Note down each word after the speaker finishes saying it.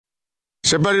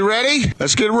Is everybody ready?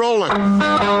 Let's get rolling.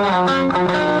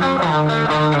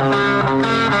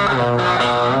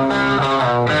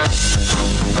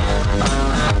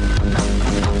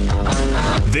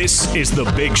 This is The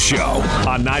Big Show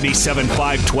on 97.5,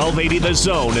 1280 The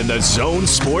Zone and The Zone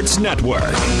Sports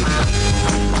Network.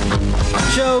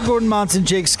 Show, Gordon Monson,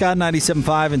 Jake Scott,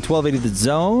 97.5 and 1280 The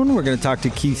Zone. We're going to talk to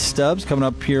Keith Stubbs coming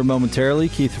up here momentarily.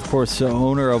 Keith, of course,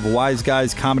 owner of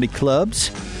Wiseguys Comedy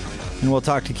Clubs. And we'll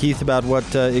talk to Keith about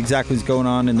what exactly is going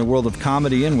on in the world of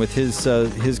comedy and with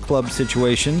his club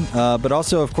situation. But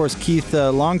also, of course, Keith,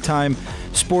 longtime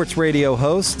sports radio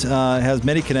host, has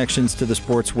many connections to the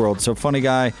sports world. So funny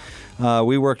guy.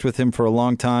 We worked with him for a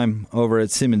long time over at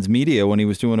Simmons Media when he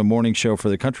was doing a morning show for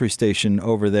the country station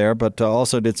over there, but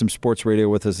also did some sports radio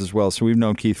with us as well. So we've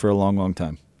known Keith for a long, long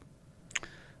time.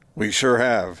 We sure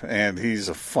have. And he's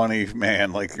a funny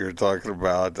man like you're talking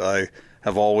about. I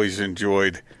have always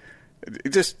enjoyed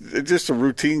just a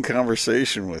routine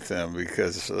conversation with him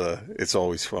because it's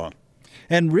always fun.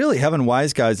 And really, having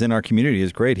Wiseguys in our community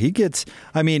is great. He gets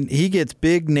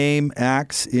big name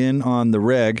acts in on the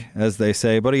reg, as they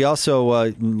say, but he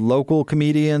also local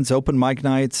comedians, open mic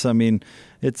nights. I mean,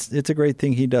 it's a great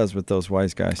thing he does with those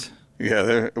Wiseguys.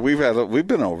 Yeah, we've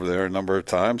been over there a number of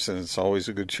times, and it's always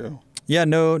a good show. Yeah,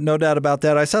 no doubt about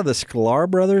that. I saw the Sklar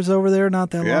brothers over there not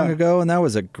that long ago, and that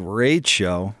was a great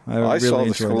show. I really saw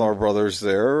the Sklar brothers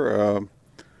there.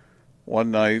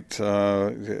 One night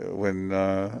when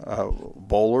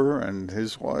Bowler and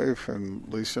his wife and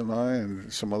Lisa and I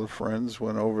and some other friends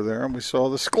went over there and we saw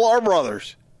the Sklar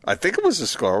brothers. I think it was the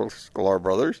Sklar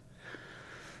brothers.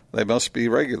 They must be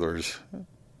regulars.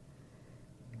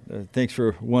 Thanks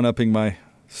for one-upping my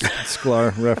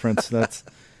Sklar reference. It's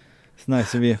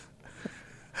nice of you.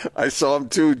 I saw him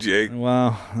too, Jake.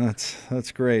 Wow,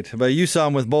 that's great. But you saw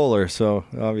him with Bowler, so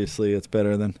obviously it's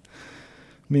better than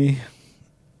me.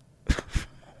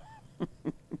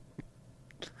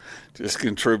 Just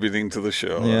contributing to the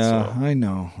show. Yeah, I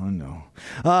know.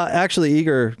 Actually,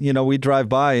 Eager, we drive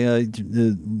by.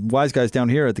 Wiseguys down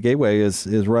here at the Gateway is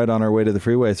right on our way to the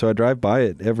freeway, so I drive by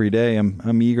it every day.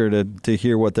 I'm eager to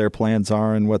hear what their plans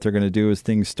are and what they're going to do as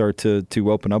things start to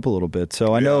open up a little bit.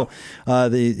 So I know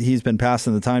he's been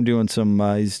passing the time doing some.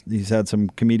 He's had some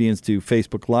comedians do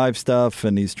Facebook Live stuff,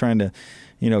 and he's trying to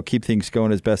keep things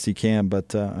going as best he can.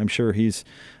 But I'm sure he's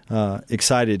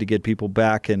excited to get people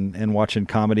back and watching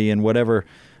comedy in whatever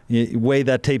way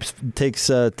that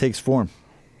takes form.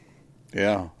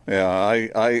 Yeah.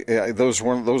 I those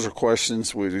are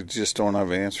questions we just don't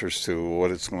have answers to,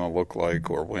 what it's going to look like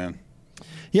or when.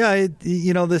 Yeah,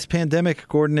 this pandemic,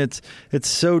 Gordon, it's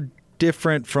so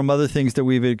different from other things that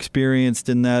we've experienced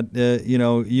in that,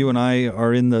 you and I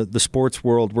are in the sports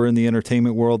world. We're in the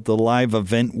entertainment world, the live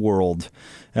event world,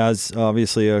 as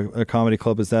obviously a comedy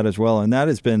club is that as well. And that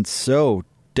has been so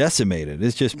decimated.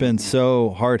 It's just been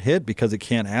so hard hit because it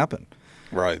can't happen.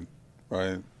 Right.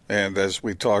 And as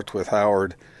we talked with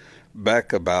Howard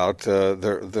Beck about,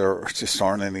 there just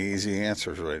aren't any easy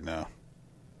answers right now.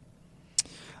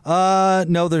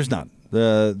 No, there's not.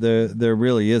 There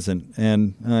really isn't.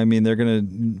 And I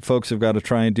mean, folks have got to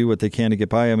try and do what they can to get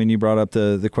by. I mean, you brought up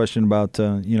the question about,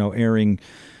 airing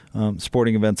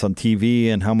sporting events on TV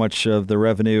and how much of the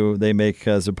revenue they make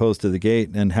as opposed to the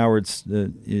gate. And Howard's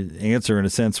answer in a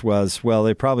sense was, well,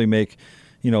 they probably make,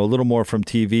 a little more from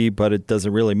TV, but it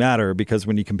doesn't really matter because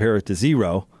when you compare it to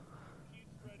zero,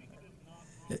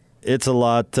 it's a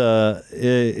lot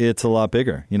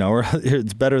bigger, or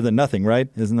it's better than nothing, right?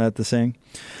 Isn't that the saying?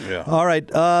 Yeah. All right.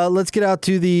 Let's get out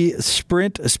to the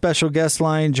Sprint special guest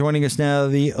line. Joining us now,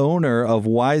 the owner of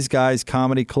Wiseguys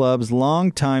Comedy Clubs,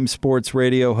 longtime sports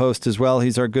radio host as well.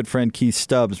 He's our good friend Keith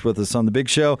Stubbs with us on The Big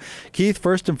Show. Keith,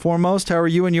 first and foremost, how are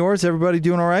you and yours? Everybody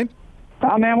doing all right?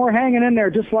 Oh, man, we're hanging in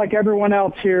there just like everyone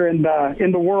else here in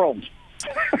the world.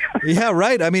 Yeah,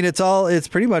 right. I mean, it's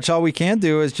pretty much all we can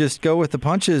do is just go with the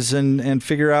punches and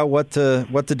figure out what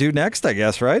to do next, I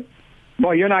guess, right?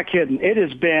 Well, you're not kidding. It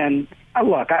has been,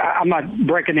 look, I'm not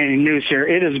breaking any news here.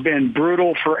 It has been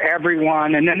brutal for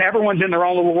everyone, and then everyone's in their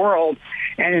own little world.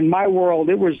 And in my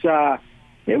world, it was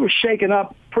shaken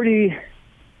up pretty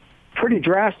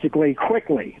drastically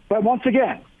quickly. But once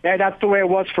again, that's the way it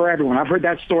was for everyone. I've heard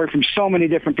that story from so many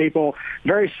different people,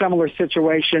 very similar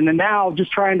situation. And now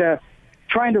just trying to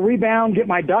rebound, get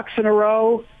my ducks in a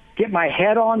row, get my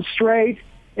head on straight,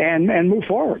 and move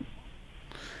forward.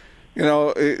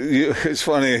 It's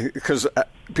funny because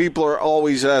people are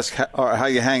always asked how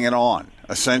you hanging on,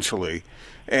 essentially,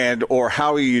 or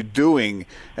how are you doing?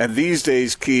 And these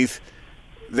days, Keith,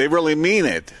 they really mean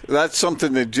it. That's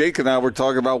something that Jake and I were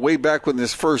talking about way back when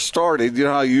this first started. You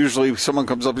know how usually someone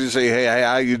comes up and you say, hey,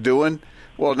 how you doing?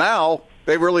 Well, now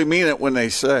they really mean it when they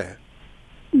say it.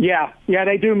 Yeah,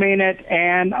 they do mean it.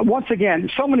 And once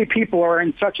again, so many people are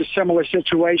in such a similar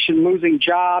situation, losing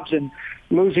jobs and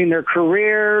losing their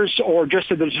careers, or just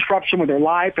the disruption with their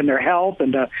life and their health,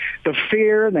 and the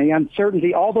fear and the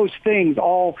uncertainty. All those things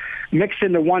all mixed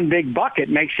into one big bucket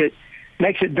makes it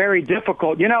very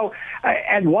difficult.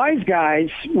 At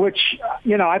Wiseguys, which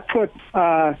I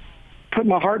put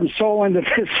my heart and soul into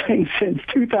this thing since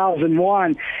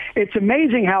 2001. It's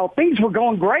amazing how things were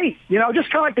going great, just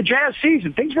kind of like the Jazz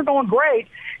season. Things were going great,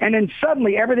 and then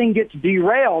suddenly everything gets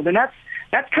derailed, and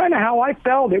that's kind of how I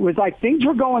felt. It was like things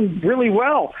were going really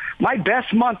well. My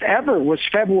best month ever was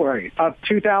February of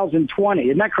 2020.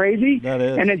 Isn't that crazy? That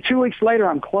is. And then 2 weeks later,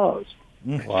 I'm closed.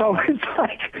 Wow. So it's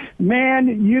like,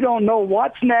 man, you don't know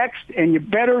what's next, and you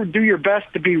better do your best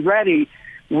to be ready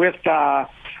with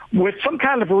some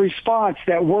kind of a response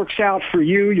that works out for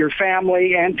you, your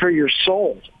family, and for your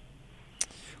soul.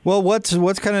 Well, what's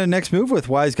kind of the next move with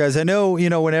Wiseguys? I know,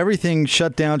 when everything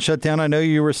shut down, I know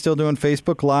you were still doing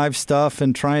Facebook Live stuff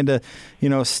and trying to,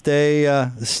 stay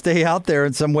out there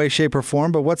in some way, shape, or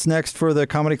form. But what's next for the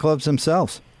comedy clubs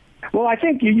themselves? Well, I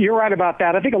think you're right about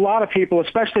that. I think a lot of people,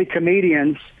 especially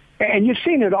comedians, and you've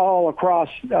seen it all across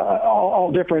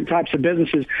all different types of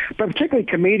businesses, but particularly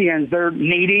comedians, they're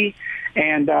needy,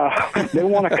 and they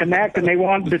want to connect, and they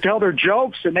want to tell their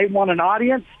jokes, and they want an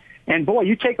audience. And, boy,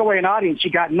 you take away an audience,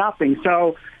 you got nothing.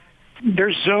 So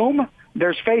there's Zoom,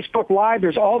 there's Facebook Live,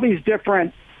 there's all these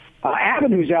different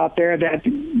avenues out there that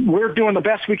we're doing the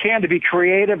best we can to be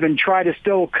creative and try to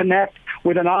still connect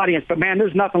with an audience. But, man,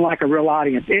 there's nothing like a real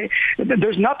audience.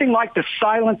 There's nothing like the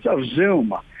silence of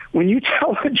Zoom. When you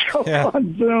tell a joke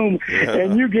on Zoom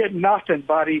and you get nothing,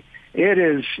 buddy, it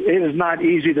is not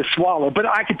easy to swallow. But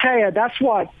I can tell you that's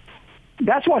what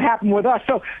happened with us.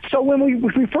 So when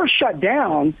we first shut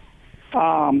down,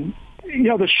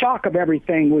 the shock of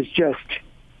everything was just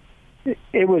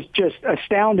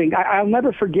astounding. I'll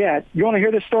never forget. You want to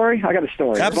hear this story? I got a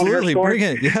story. Absolutely, bring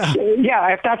it. Yeah.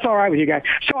 Yeah, if that's all right with you guys.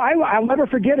 So I'll never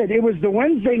forget it. It was the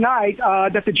Wednesday night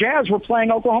that the Jazz were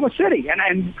playing Oklahoma City,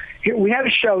 and we had a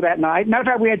show that night. Matter of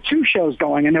fact, we had two shows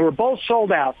going, and they were both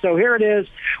sold out. So here it is.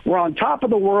 We're on top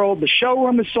of the world. The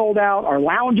showroom is sold out. Our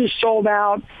lounge is sold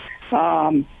out.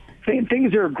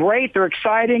 Things are great. They're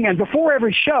exciting. And before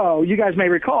every show, you guys may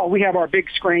recall, we have our big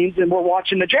screens, and we're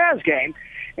watching the Jazz game.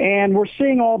 And we're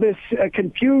seeing all this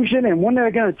confusion and when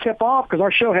they're going to tip off because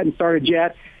our show hadn't started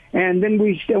yet. And then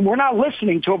we're not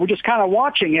listening to it. We're just kind of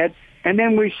watching it. And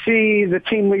then we see the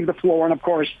team leave the floor. And, of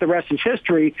course, the rest is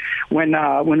history when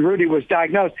Rudy was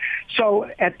diagnosed. So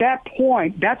at that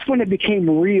point, that's when it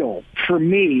became real for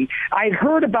me. I'd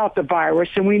heard about the virus,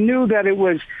 and we knew that there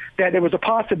was a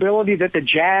possibility that the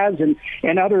Jazz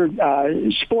and other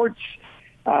sports,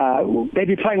 they'd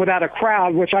be playing without a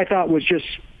crowd, which I thought was just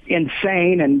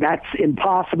insane, and that's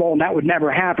impossible, and that would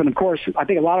never happen. Of course, I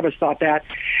think a lot of us thought that.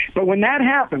 But when that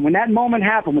happened, when that moment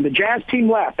happened, when the Jazz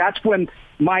team left, that's when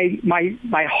my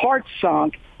heart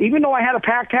sunk. Even though I had a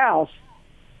packed house,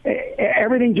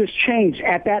 everything just changed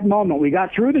at that moment. We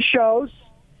got through the shows,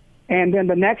 and then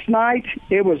the next night,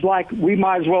 it was like we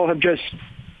might as well have just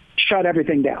shut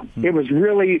everything down. It was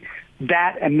really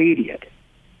that immediate.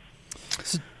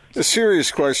 A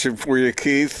serious question for you,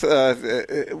 Keith.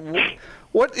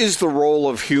 What is the role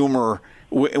of humor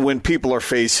when people are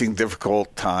facing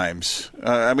difficult times?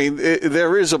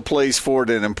 There is a place for it,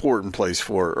 an important place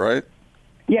for it, right?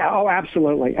 Yeah,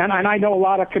 absolutely. And I know a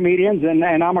lot of comedians, and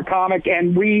I'm a comic,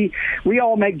 and we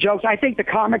all make jokes. I think the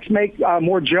comics make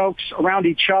more jokes around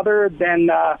each other than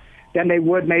they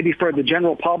would maybe for the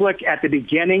general public at the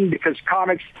beginning, because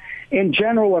comics in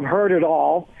general have heard it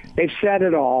all. They've said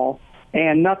it all.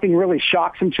 And nothing really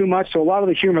shocks them too much. So a lot of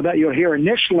the humor that you'll hear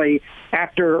initially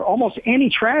after almost any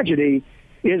tragedy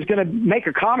is going to make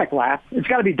a comic laugh. It's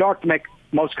got to be dark to make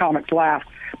most comics laugh.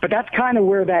 But that's kind of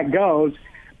where that goes.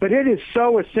 But it is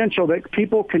so essential that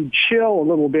people can chill a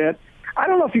little bit. I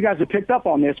don't know if you guys have picked up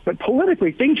on this, but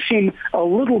politically things seem a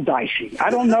little dicey. I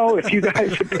don't know if you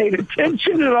guys have paid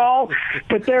attention at all,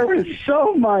 but there is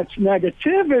so much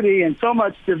negativity and so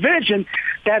much division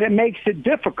that it makes it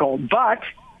difficult. But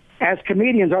as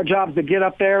comedians, our job is to get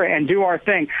up there and do our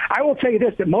thing. I will tell you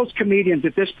this, that most comedians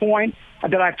at this point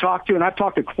that I've talked to, and I've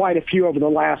talked to quite a few over the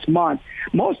last month,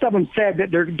 most of them said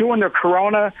that they're doing their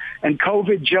corona and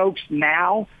COVID jokes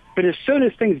now, but as soon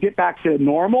as things get back to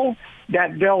normal,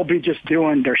 that they'll be just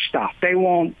doing their stuff.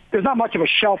 There's not much of a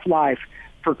shelf life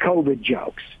for COVID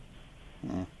jokes.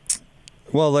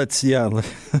 Well, let's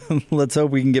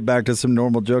hope we can get back to some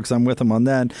normal jokes. I'm with him on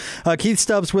that. Keith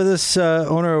Stubbs with us,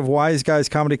 owner of Wiseguys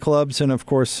Comedy Clubs, and of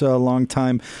course, a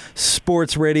longtime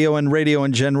sports radio and radio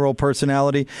in general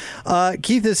personality.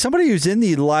 Keith, is somebody who's in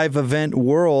the live event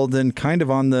world and kind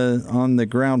of on the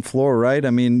ground floor, right? I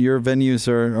mean, your venues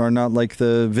are not like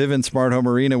the Vivint Smart Home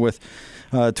Arena with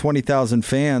 20,000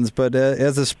 fans, but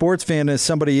as a sports fan, as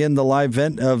somebody in the live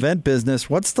event business,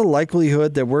 what's the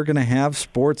likelihood that we're going to have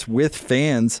sports with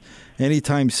fans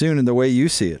anytime soon in the way you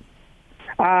see it?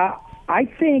 I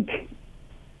think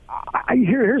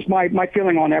here's my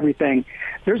feeling on everything.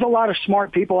 There's a lot of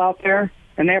smart people out there,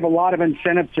 and they have a lot of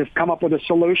incentive to come up with a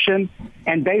solution.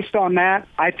 And based on that,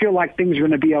 I feel like things are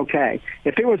going to be okay.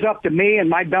 If it was up to me and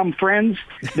my dumb friends,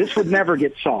 this would never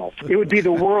get solved. It would be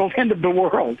the end of the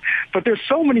world. But there's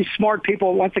so many smart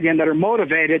people, once again, that are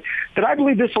motivated that I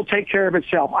believe this will take care of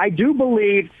itself. I do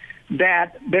believe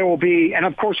that there will be, and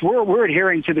of course we're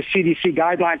adhering to the CDC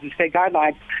guidelines and state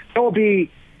guidelines, there will be,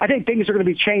 I think things are going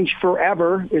to be changed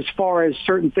forever as far as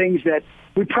certain things that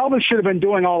we probably should have been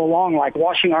doing all along, like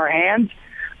washing our hands.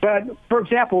 But, for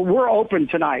example, we're open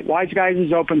tonight. Wiseguys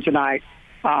is open tonight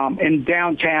in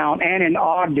downtown and in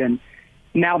Ogden.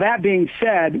 Now, that being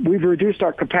said, we've reduced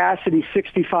our capacity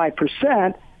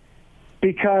 65%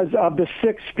 because of the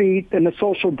 6 feet and the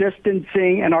social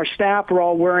distancing, and our staff are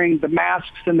all wearing the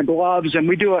masks and the gloves, and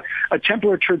we do a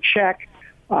temperature check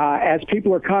as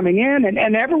people are coming in,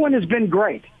 and everyone has been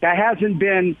great. That hasn't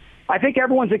been – I think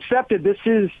everyone's accepted this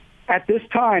is – at this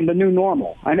time, the new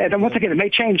normal. And once again, it may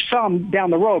change some down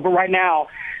the road, but right now,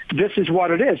 this is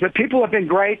what it is. But people have been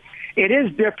great. It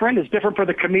is different. It's different for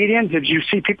the comedians. If you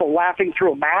see people laughing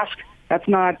through a mask, that's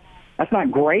not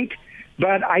great.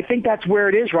 But I think that's where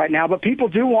it is right now. But people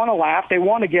do want to laugh. They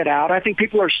want to get out. I think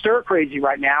people are stir crazy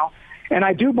right now. And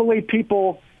I do believe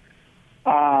people,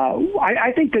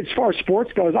 I think as far as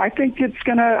sports goes, I think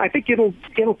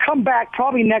it'll come back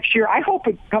probably next year. I hope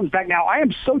it comes back now. I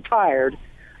am so tired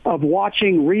of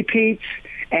watching repeats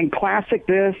and classic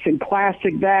this and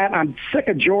classic that. I'm sick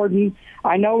of Jordan.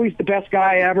 I know he's the best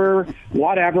guy ever,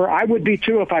 whatever. I would be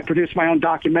too if I produced my own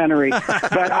documentary.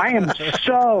 But I am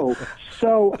so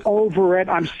over it.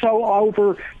 I'm so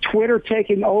over Twitter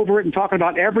taking over it and talking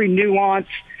about every nuance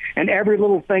and every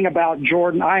little thing about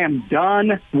Jordan. I am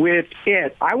done with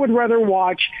it. I would rather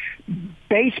watch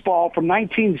baseball from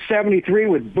 1973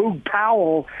 with Boog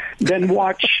Powell than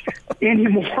watch any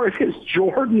more of this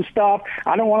Jordan stuff.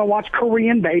 I don't want to watch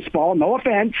Korean baseball, no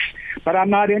offense, but I'm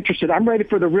not interested. I'm ready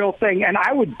for the real thing, and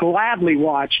I would gladly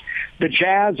watch the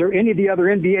Jazz or any of the other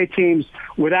NBA teams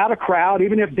without a crowd,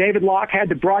 even if David Locke had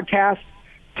to broadcast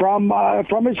from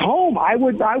his home. I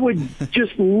would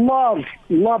just love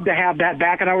to have that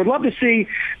back, and I would love to see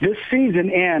this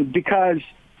season end because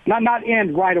not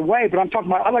end right away, but I'm talking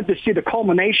about I'd like to see the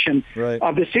culmination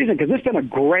of this season because it's been a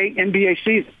great NBA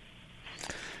season.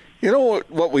 You know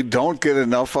what we don't get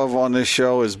enough of on this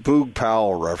show is Boog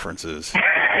Powell references.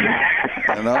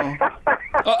 You know?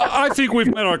 I think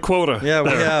we've met our quota. Yeah, we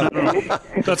have.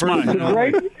 That's mine.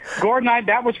 Great. Gordon,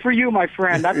 that was for you, my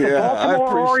friend. That's a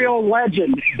Baltimore Oriole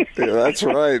legend. Yeah, that's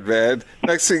right, man.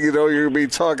 Next thing you know, you're going to be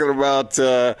talking about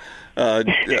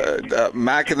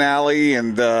McAnally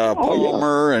and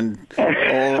Palmer and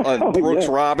Brooks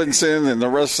Robinson and the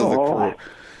rest of the crew.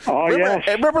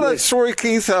 Remember that story,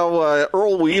 Keith, how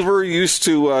Earl Weaver used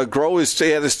to he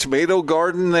had his tomato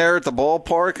garden there at the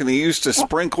ballpark, and he used to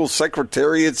sprinkle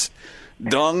Secretariat's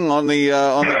dung on the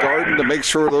garden to make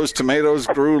sure those tomatoes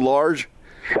grew large?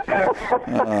 Oh,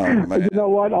 man. You know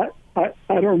what? I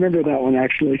don't remember that one,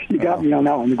 actually. You got me on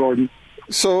that one, Gordon.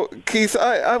 So, Keith,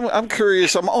 I'm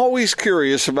curious. I'm always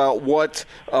curious about what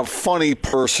a funny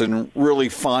person really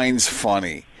finds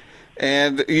funny.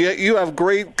 And you have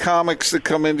great comics that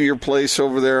come into your place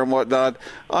over there and whatnot.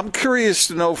 I'm curious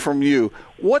to know from you,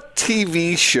 what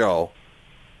TV show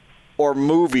or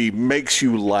movie makes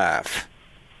you laugh?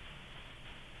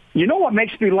 You know what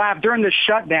makes me laugh during the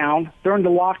shutdown, during the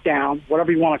lockdown,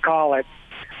 whatever you want to call it?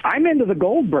 I'm into the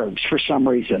Goldbergs for some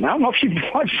reason. I don't know if you've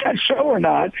watched that show or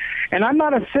not. And I'm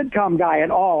not a sitcom guy at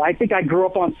all. I think I grew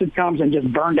up on sitcoms and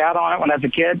just burned out on it when I was a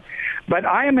kid. But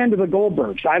I am into the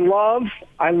Goldbergs. I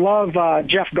love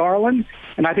Jeff Garland,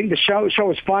 and I think the show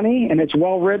is funny and it's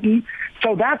well written.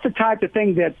 So that's the type of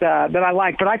thing that I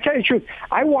like. But I tell you the truth,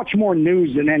 I watch more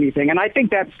news than anything, and I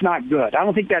think that's not good. I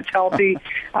don't think that's healthy.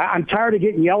 I'm tired of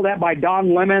getting yelled at by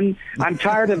Don Lemon. I'm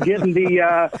tired of getting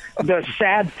the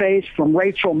sad face from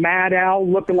Rachel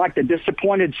Maddow looking like the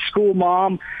disappointed school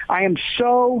mom. I am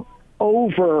so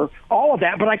over all of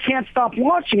that, but I can't stop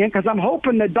watching it because I'm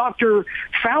hoping that Dr.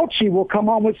 Fauci will come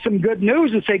on with some good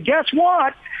news and say, guess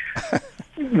what?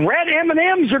 red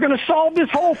M&Ms are going to solve this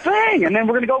whole thing, and then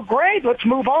we're going to go, great, let's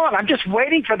move on. I'm just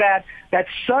waiting for that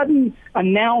sudden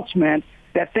announcement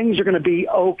that things are going to be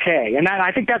okay. And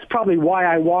I think that's probably why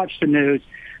I watch the news.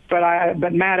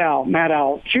 But Matt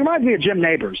Al, she reminds me of Jim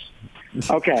Neighbors.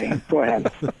 Okay, go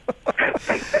ahead.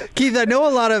 Keith, I know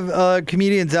a lot of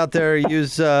comedians out there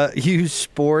use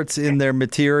sports in their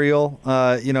material.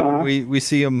 We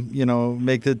see them,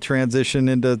 make the transition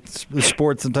into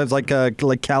sports sometimes, like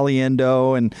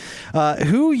Caliendo. And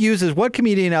what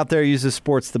comedian out there uses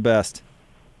sports the best?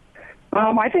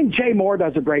 I think Jay Moore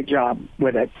does a great job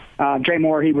with it. Jay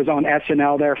Moore, he was on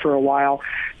SNL there for a while.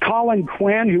 Colin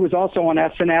Quinn, who was also on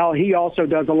SNL, he also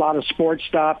does a lot of sports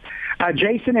stuff.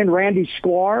 Jason and Randy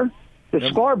Sklar, the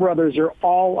Sklar brothers are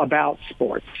all about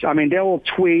sports. I mean, they'll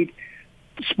tweet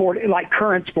sport, like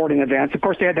current sporting events. Of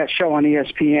course, they had that show on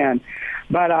ESPN.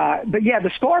 But yeah, the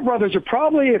Sklar brothers are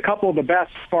probably a couple of the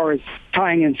best as far as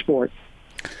tying in sports.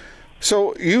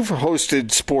 So you've hosted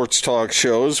sports talk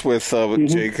shows with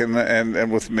Jake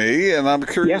and with me, and I'm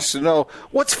curious to know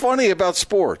what's funny about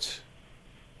sports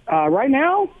right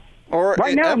now, or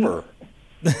right ever.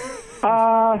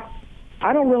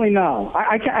 I don't really know.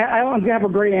 I don't have a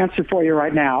great answer for you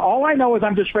right now. All I know is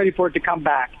I'm just ready for it to come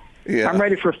back. Yeah. I'm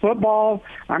ready for football.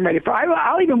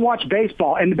 I'll even watch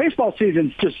baseball, and the baseball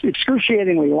season's just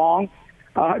excruciatingly long.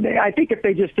 I think if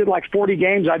they just did like 40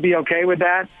 games, I'd be okay with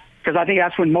that, because I think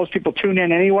that's when most people tune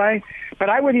in anyway. But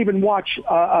I would even watch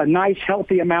a nice,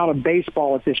 healthy amount of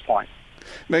baseball at this point.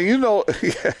 Now, you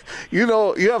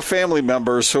have family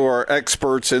members who are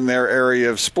experts in their area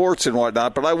of sports and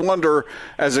whatnot, but I wonder,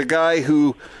 as a guy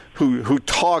who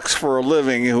talks for a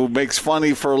living, who makes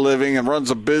funny for a living and runs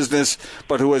a business,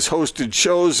 but who has hosted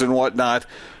shows and whatnot,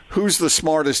 who's the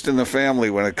smartest in the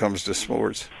family when it comes to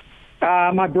sports?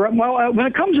 When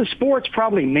it comes to sports,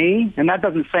 probably me, and that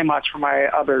doesn't say much for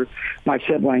my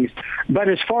siblings. But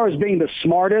as far as being the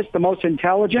smartest, the most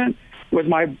intelligent, is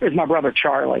my brother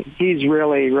Charlie. He's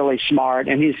really, really smart,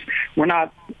 and we're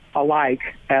not alike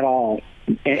at all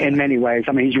in many ways.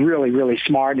 I mean, he's really, really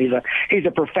smart. And he's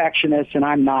a perfectionist, and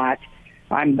I'm not.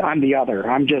 I'm the other.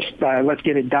 I'm just let's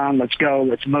get it done. Let's go.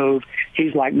 Let's move.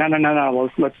 He's like, no.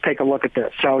 Let's take a look at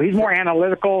this. So he's more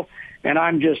analytical, and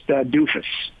I'm just a doofus.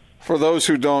 For those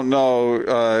who don't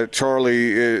know,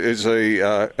 Charlie has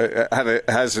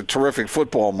a terrific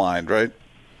football mind, right?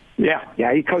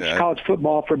 Yeah. He coached college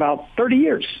football for about 30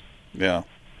 years. Yeah.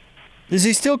 Is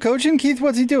he still coaching, Keith?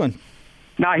 What's he doing?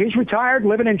 No, he's retired,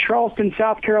 living in Charleston,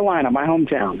 South Carolina, my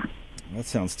hometown. That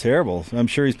sounds terrible. I'm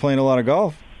sure he's playing a lot of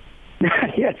golf.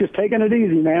 Yeah, just taking it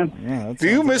easy, man. Yeah. Do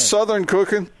you miss Southern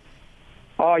cooking?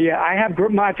 Oh yeah, I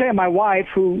tell you, my wife,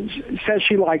 who says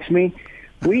she likes me,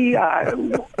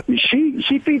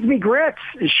 she feeds me grits.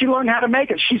 She learned how to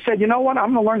make it. She said, you know what,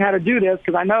 I'm going to learn how to do this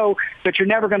because I know that you're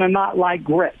never going to not like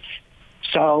grits.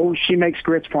 So she makes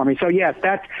grits for me. So yes,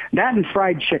 that and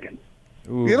fried chicken.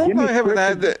 Ooh. You know, I haven't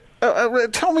had that.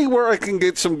 Tell me where I can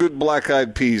get some good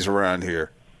black-eyed peas around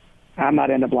here. I'm not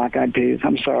into black-eyed peas.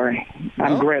 I'm sorry.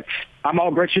 I'm grits. I'm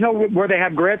all grits. You know where they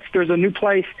have grits? There's a new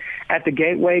place at the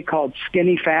Gateway called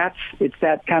Skinny Fats. It's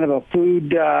that kind of a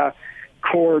food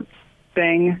court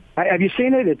thing. Have you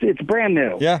seen it? It's brand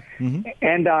new. Yeah. Mm-hmm.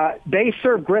 And they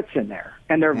serve grits in there,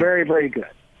 and they're very, very good.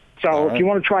 So if you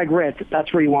want to try grits,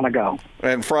 that's where you want to go.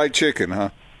 And fried chicken,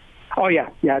 huh? Oh, yeah.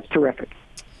 Yeah, it's terrific.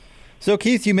 So,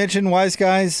 Keith, you mentioned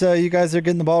Wiseguys. You guys are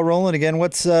getting the ball rolling again.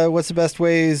 What's the best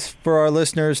ways for our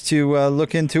listeners to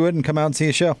look into it and come out and see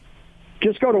a show?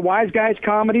 Just go to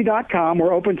wiseguyscomedy.com.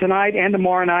 We're open tonight and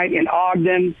tomorrow night in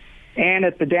Ogden and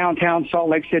at the downtown Salt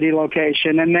Lake City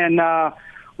location. And then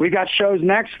we got shows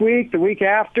next week, the week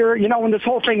after. You know, when this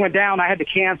whole thing went down, I had to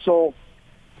cancel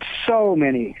so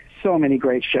many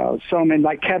great shows. So many,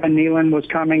 like Kevin Nealon was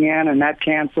coming in, and that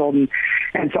canceled,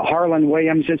 and so Harlan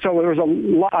Williams. And so there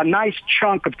was a nice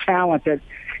chunk of talent that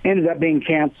ended up being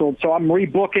canceled. So I'm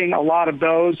rebooking a lot of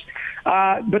those.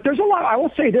 But there's a lot, I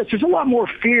will say this, there's a lot more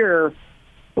fear.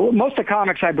 Most of the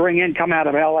comics I bring in come out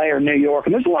of L.A. or New York,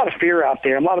 and there's a lot of fear out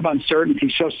there, a lot of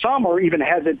uncertainty. So some are even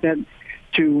hesitant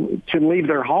to leave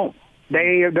their home.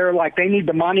 They're like, they need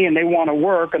the money and they want to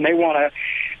work and they want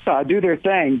to do their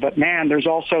thing. But man, there's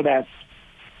also that,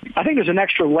 I think there's an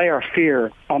extra layer of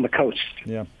fear on the coast.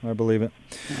 Yeah, I believe it.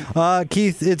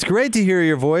 Keith, it's great to hear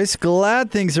your voice.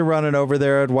 Glad things are running over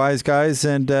there at Wiseguys.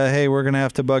 And hey, we're going to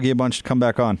have to bug you a bunch to come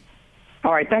back on.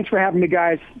 All right. Thanks for having me,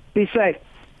 guys. Be safe.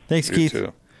 Thanks, You Keith.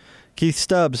 too. Keith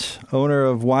Stubbs, owner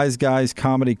of Wiseguys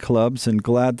Comedy Clubs, and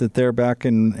glad that they're back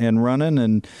and running,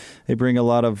 and they bring a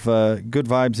lot of good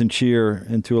vibes and cheer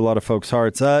into a lot of folks'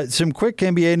 hearts. Some quick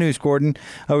NBA news, Gordon.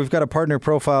 We've got a partner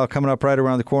profile coming up right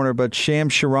around the corner, but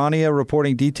Shams Charania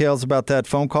reporting details about that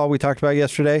phone call we talked about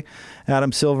yesterday.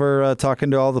 Adam Silver talking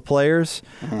to all the players.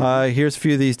 Here's a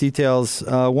few of these details.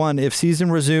 One, if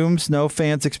season resumes, no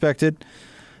fans expected.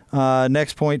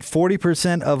 Next point,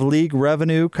 40% of league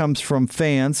revenue comes from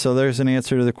fans. So there's an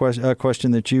answer to the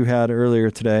question that you had earlier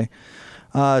today.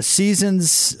 Season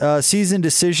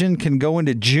decision can go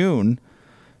into June,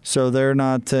 so they're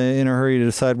not in a hurry to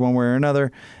decide one way or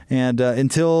another. And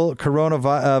until corona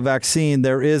vaccine,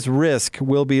 there is risk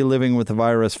we'll be living with the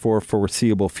virus for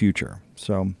foreseeable future.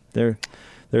 So there's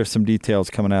some details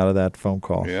coming out of that phone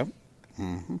call. Yeah.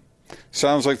 Mm-hmm.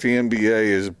 Sounds like the NBA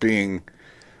is being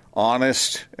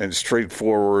honest and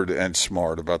straightforward and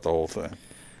smart about the whole thing.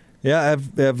 Yeah, at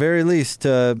very least,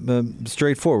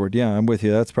 straightforward. Yeah, I'm with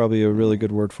you. That's probably a really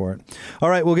good word for it. All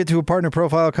right, we'll get to a partner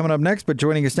profile coming up next, but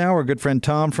joining us now, our good friend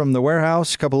Tom from The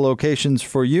Warehouse. A couple locations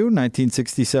for you,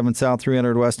 1967 South,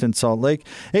 300 West in Salt Lake,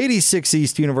 86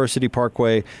 East University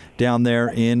Parkway down there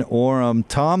in Orem.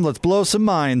 Tom, let's blow some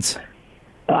minds.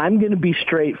 I'm going to be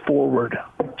straightforward,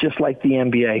 just like the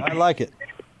NBA. I like it.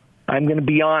 I'm going to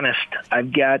be honest.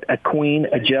 I've got a queen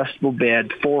adjustable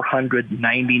bed,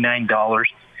 $499.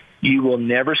 You will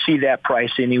never see that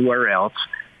price anywhere else.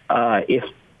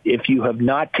 If you have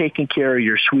not taken care of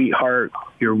your sweetheart,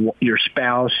 your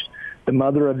spouse, the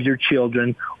mother of your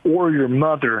children, or your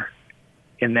mother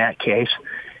in that case,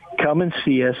 come and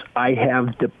see us. I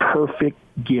have the perfect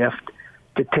gift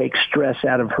to take stress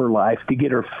out of her life, to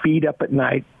get her feet up at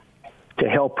night, to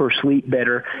help her sleep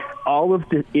better. All of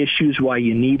the issues why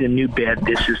you need a new bed,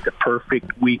 this is the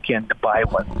perfect weekend to buy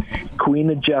one. Queen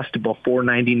adjustable,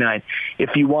 $499.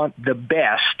 If you want the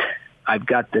best, I've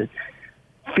got the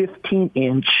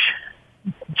 15-inch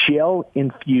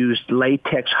gel-infused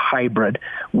latex hybrid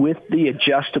with the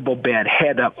adjustable bed,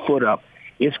 head up, foot up.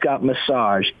 It's got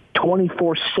massage,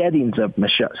 24 settings of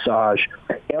massage,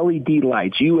 LED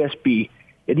lights, USB.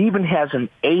 It even has an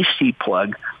AC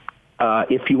plug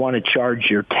if you want to charge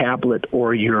your tablet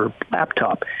or your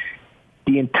laptop.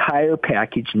 The entire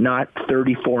package, not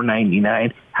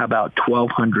 $34.99. How about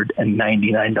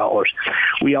 $1,299?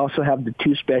 We also have the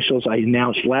two specials I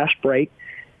announced last break.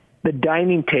 The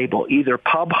dining table, either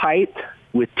pub height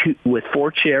with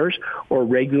 4 chairs or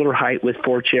regular height with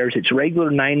 4 chairs. It's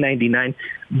regular $999.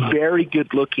 Very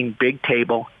good looking big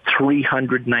table,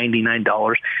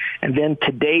 $399. And then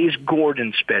today's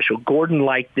Gordon special. Gordon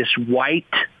liked this white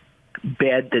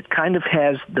bed that kind of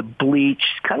has the bleach,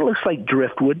 kind of looks like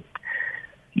driftwood.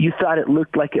 You thought it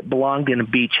looked like it belonged in a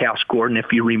beach house, Gordon,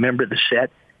 if you remember the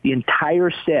set. The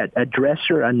entire set, a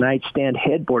dresser, a nightstand,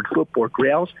 headboard, footboard,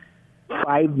 rails,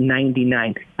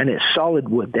 $599, and it's solid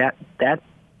wood. That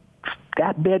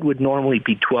bed would normally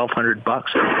be $1,200.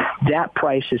 That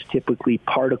price is typically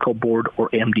particle board or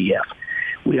MDF.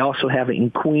 We also have it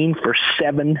in Queen for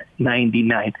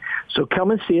 $799. So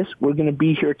come and see us. We're going to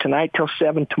be here tonight till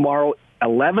 7, tomorrow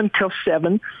 11 till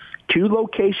 7. 2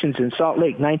 locations in Salt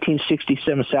Lake,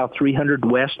 1967 South, 300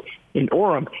 West in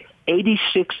Orem,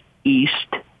 86 East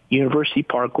University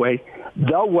Parkway,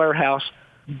 The Warehouse.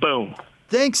 Boom.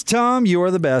 Thanks, Tom. You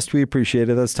are the best. We appreciate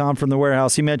it. That's Tom from The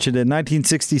Warehouse. He mentioned it.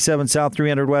 1967 South,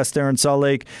 300 West there in Salt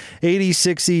Lake,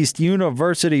 86 East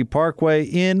University Parkway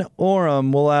in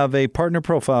Orem. We'll have a partner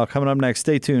profile coming up next.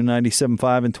 Stay tuned.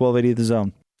 97.5 and 1280 The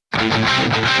Zone.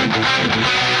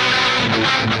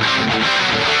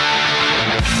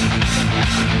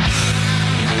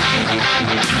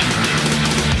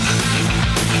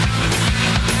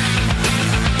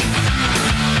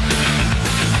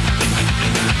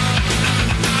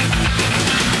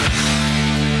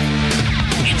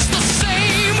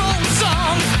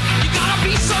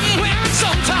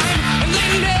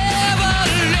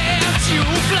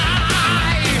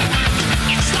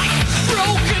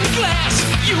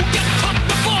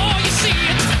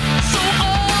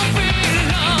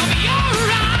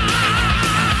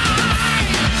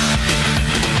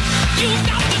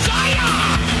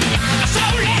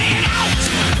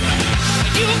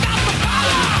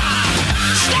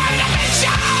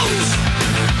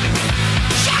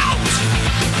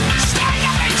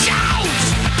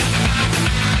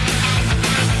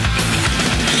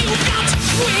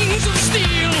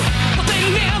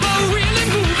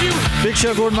 Big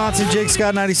Show, Gordon Monson, Jake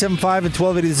Scott, 97.5 and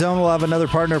 1280 The Zone. We'll have another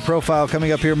partner profile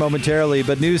coming up here momentarily,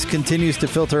 but news continues to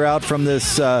filter out from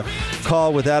this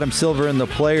call with Adam Silver and the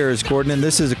players, Gordon, and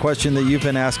this is a question that you've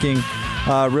been asking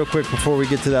real quick before we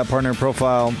get to that partner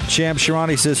profile. Shams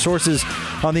Charania says sources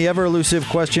On the ever-elusive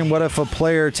question, what if a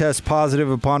player tests positive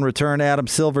upon return, Adam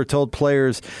Silver told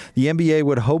players the NBA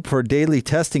would hope for daily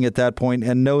testing at that point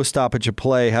and no stoppage of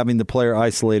play, having the player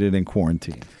isolated in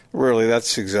quarantine. Really,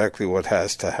 that's exactly what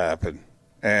has to happen.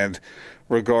 And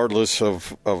regardless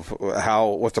of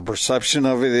what the perception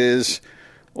of it is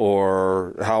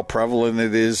or how prevalent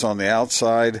it is on the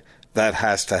outside, that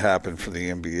has to happen for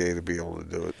the NBA to be able to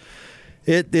do it.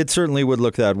 It certainly would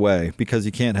look that way because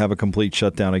you can't have a complete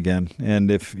shutdown again. And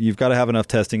if you've got to have enough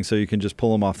testing so you can just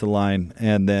pull them off the line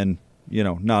and then,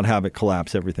 not have it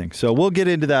collapse everything. So we'll get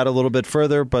into that a little bit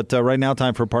further. But right now,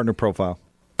 time for Partner Profile.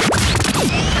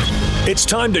 It's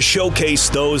time to showcase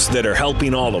those that are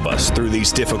helping all of us through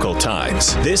these difficult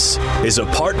times. This is a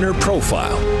Partner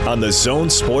Profile on the Zone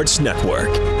Sports Network.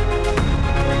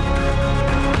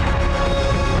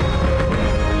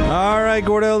 All right,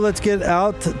 Gordo, let's get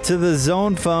out to the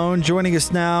Zone phone. Joining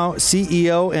us now,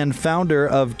 CEO and founder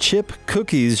of Chip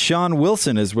Cookies, Sean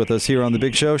Wilson, is with us here on The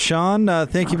Big Show. Sean,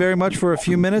 thank you very much for a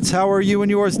few minutes. How are you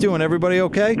and yours doing? Everybody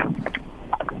okay?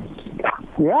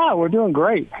 Yeah, we're doing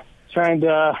great. Trying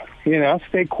to,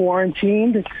 stay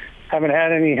quarantined. Haven't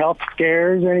had any health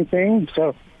scares or anything.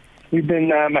 So we've been,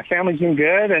 my family's been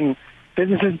good and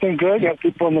business has been good.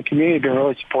 People in the community have been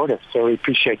really supportive. So we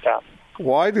appreciate that.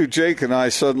 Why do Jake and I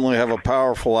suddenly have a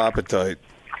powerful appetite?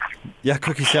 Yeah,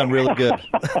 cookies sound really good.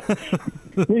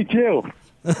 Me too.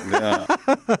 Yeah.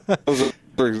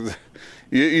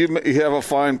 You have a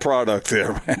fine product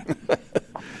there, man.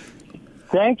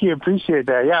 Thank you. Appreciate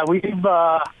that. Yeah, we've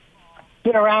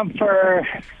been around for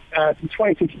since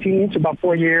 2016, so about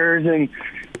 4 years, and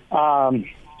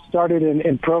started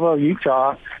in Provo,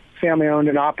 Utah. Family owned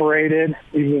and operated.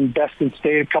 We've been best in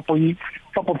state a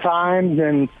couple times,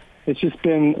 and it's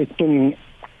been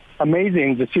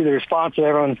amazing to see the response that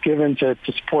everyone's given to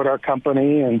support our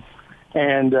company,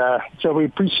 and so we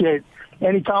appreciate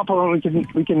any compliment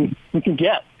we can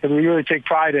get, because we really take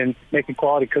pride in making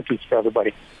quality cookies for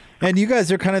everybody. And you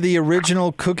guys are kind of the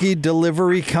original cookie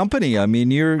delivery company. I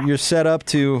mean, you're set up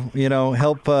to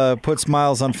help put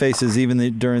smiles on faces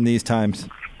even during these times.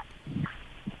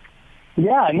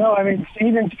 Yeah, no, I mean,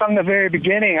 even from the very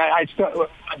beginning,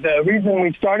 the reason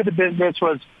we started the business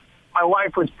was my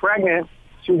wife was pregnant.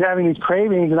 She was having these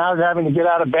cravings, and I was having to get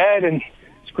out of bed and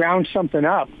scrounge something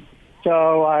up.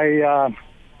 So I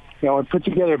put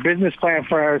together a business plan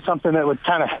for her, something that would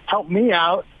kind of help me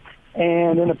out.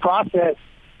 And in the process,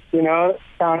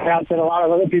 found out that a lot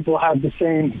of other people have the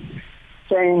same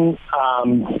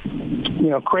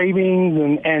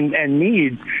cravings and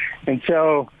needs. And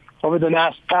so over the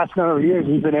past number of years,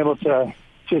 we've been able to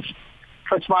just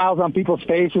put smiles on people's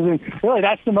faces. And really,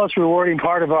 that's the most rewarding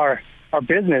part of our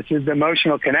business is the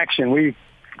emotional connection.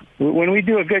 When we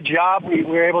do a good job,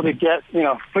 we're able to get,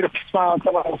 put a smile on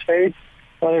someone's face,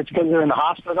 whether it's because they're in the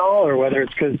hospital or whether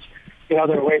it's because,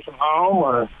 they're away from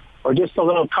home or just a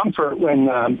little comfort when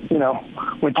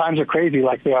times are crazy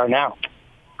like they are now.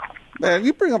 Man,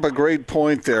 you bring up a great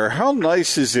point there. How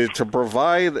nice is it to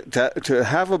provide, to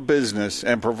have a business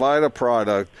and provide a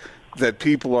product that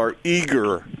people are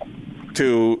eager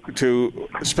to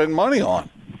spend money on,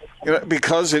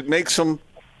 because it makes them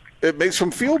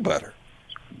feel better.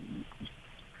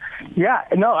 Yeah,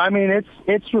 no, I mean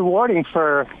it's rewarding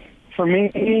for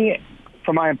me,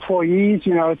 for my employees.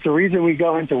 It's the reason we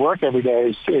go into work every day.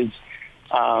 Is there's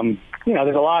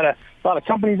a lot of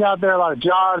companies out there, a lot of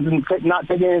jobs, and not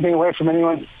taking anything away from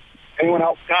anyone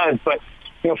else does. But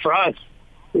for us,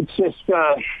 it's just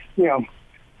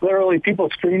literally people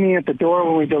screaming at the door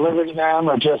when we deliver to them,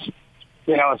 or just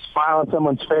a smile on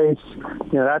someone's face.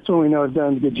 That's when we know it's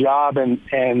done a good job. And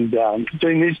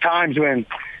during these times when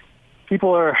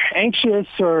people are anxious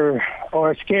or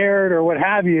scared or what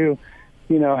have you,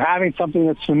 having something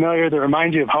that's familiar that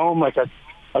reminds you of home, like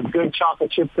a good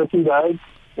chocolate chip cookie does,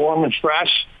 warm and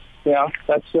fresh.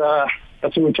 That's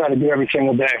what we try to do every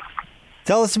single day.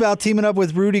 Tell us about teaming up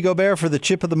with Rudy Gobert for the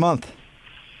Chip of the Month.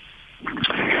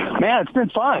 Man, it's been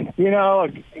fun. A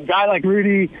guy like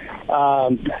Rudy,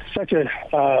 such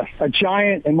a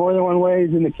giant in more than one ways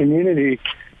in the community,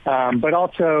 but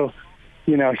also,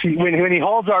 when he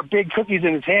holds our big cookies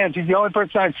in his hands, he's the only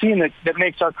person I've seen that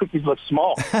makes our cookies look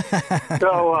small.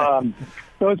 So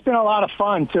it's been a lot of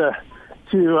fun to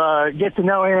get to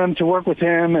know him, to work with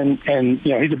him, and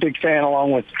he's a big fan.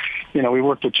 Along with we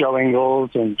worked with Joe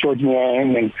Ingles and George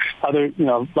Niang and other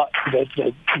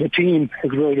the team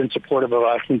has really been supportive of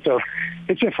us, and so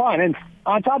it's been fun. And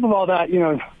on top of all that,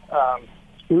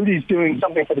 Rudy's doing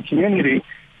something for the community.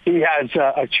 He has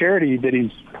a charity that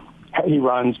he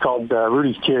runs called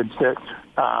Rudy's Kids. That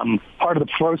part of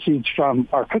the proceeds from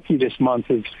our cookie this month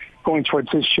is going towards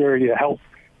his charity to help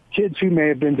kids who may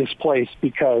have been displaced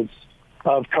because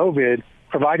of COVID,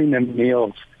 providing them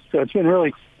meals. So it's been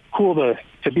really cool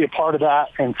to be a part of that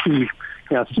and see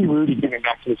Rudy giving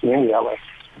back to the community that way.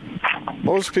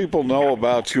 Most people know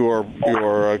about your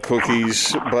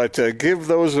cookies, but give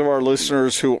those of our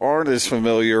listeners who aren't as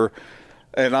familiar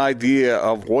an idea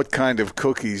of what kind of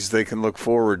cookies they can look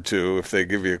forward to if they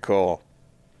give you a call.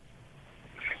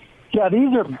 Yeah,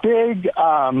 these are big,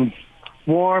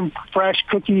 warm, fresh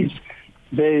cookies.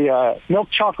 They milk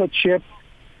chocolate chip,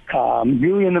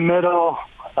 gooey in the middle,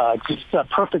 just a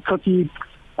perfect cookie,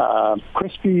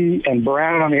 crispy and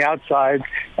brown on the outside.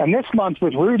 And this month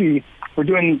with Rudy, we're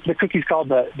doing the cookies called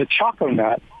the Choco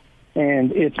Nut,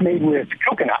 and it's made with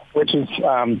coconut, which is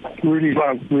one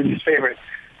of Rudy's favorite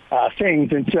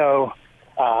things. And so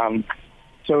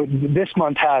this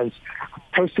month has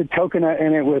toasted coconut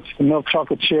in it with milk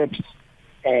chocolate chips,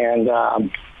 and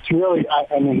it's really,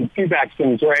 the feedback's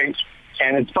been great.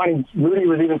 And it's funny, Rudy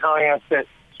was even telling us that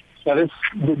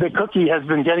the cookie has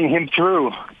been getting him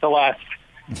through the last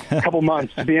couple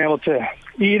months, being able to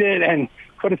eat it and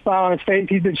put a smile on his face.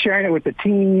 He's been sharing it with the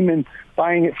team and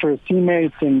buying it for his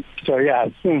teammates, and so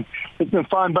it's been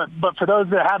fun. But for those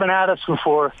that haven't had us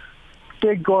before,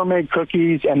 big gourmet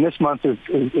cookies, and this month is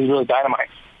really dynamite.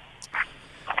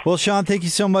 Well, Sean, thank you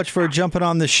so much for jumping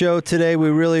on the show today. We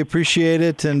really appreciate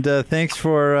it, and thanks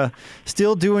for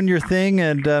still doing your thing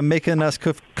and making us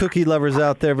cookie lovers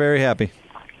out there very happy.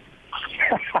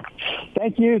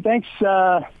 Thank you. Thanks.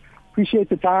 Appreciate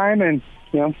the time, and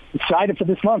excited for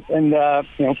this month, and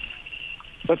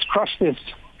let's crush this.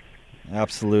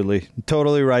 Absolutely,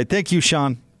 totally right. Thank you,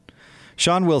 Sean.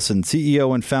 Sean Wilson,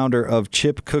 CEO and founder of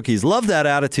Chip Cookies. Love that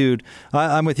attitude.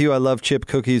 I'm with you. I love Chip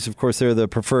Cookies. Of course, they're the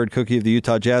preferred cookie of the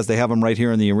Utah Jazz. They have them right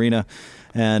here in the arena,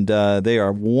 and they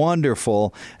are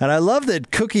wonderful. And I love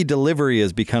that cookie delivery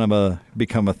has become a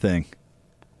thing.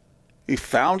 He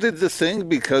founded the thing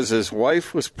because his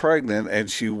wife was pregnant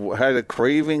and she had a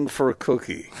craving for a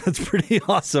cookie. That's pretty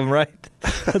awesome, right?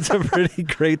 That's a pretty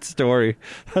great story.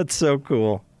 That's so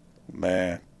cool.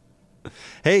 Man.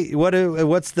 Hey,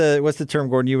 what's the term,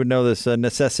 Gordon? You would know this.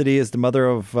 Necessity is the mother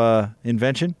of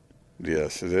invention.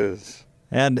 Yes, it is.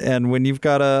 And when you've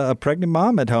got a pregnant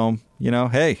mom at home,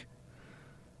 hey,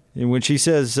 when she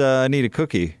says I need a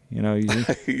cookie,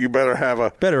 you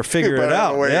better figure it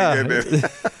out. Yeah.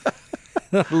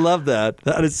 I love that.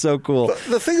 That is so cool.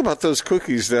 The thing about those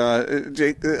cookies,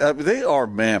 Jake, they are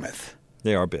mammoth.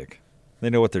 They are big. They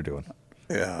know what they're doing.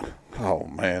 Yeah. Oh,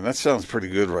 man, that sounds pretty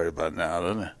good right about now,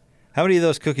 doesn't it? How many of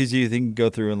those cookies do you think can go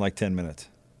through in like 10 minutes?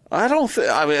 I don't think.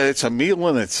 It's a meal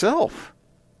in itself.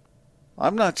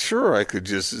 I'm not sure I could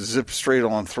just zip straight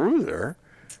on through there.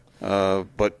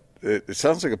 But it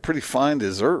sounds like a pretty fine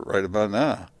dessert right about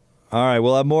now. All right,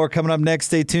 we'll have more coming up next.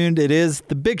 Stay tuned. It is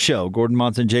The Big Show. Gordon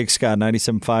Monson, Jake Scott,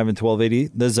 97.5 and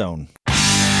 1280, The Zone.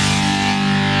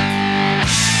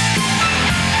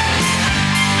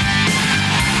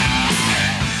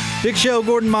 Big Show,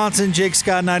 Gordon Monson, Jake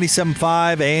Scott,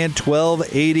 97.5 and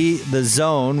 1280, The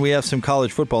Zone. We have some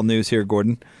college football news here,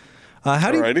 Gordon.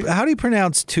 How do you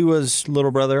pronounce Tua's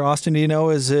little brother? Austin, do you know?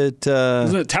 Is it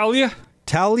Talia?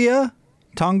 Talia?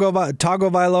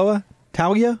 Tagovailoa?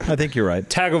 Talia? I think you're right.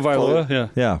 Tagovailoa, yeah.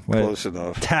 Yeah. Close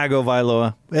enough.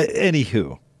 Tagovailoa.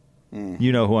 Anywho,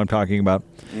 you know who I'm talking about.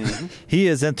 Mm-hmm. He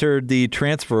has entered the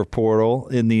transfer portal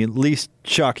in the least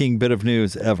shocking bit of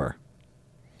news ever.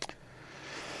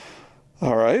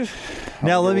 All right.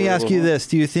 Now, let me ask you this.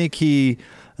 Do you think he,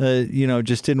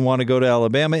 just didn't want to go to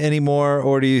Alabama anymore,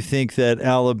 or do you think that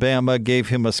Alabama gave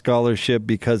him a scholarship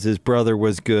because his brother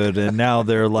was good, and now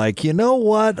they're like, you know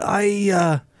what,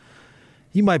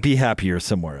 you might be happier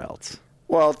somewhere else?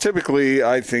 Well, typically,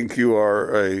 I think you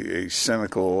are a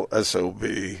cynical SOB,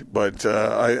 but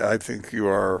I think you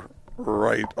are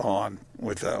right on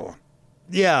with that one.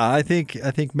 Yeah, I think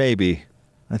maybe.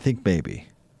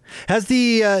 Has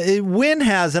when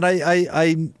has,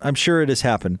 and I'm sure it has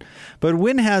happened, but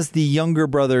when has the younger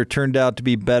brother turned out to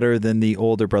be better than the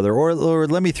older brother? Or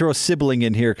let me throw a sibling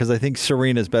in here because I think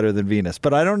Serena's better than Venus.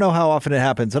 But I don't know how often it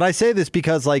happens. And I say this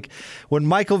because, like, when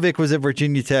Michael Vick was at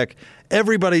Virginia Tech,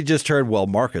 everybody just heard, well,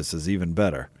 Marcus is even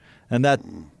better. And that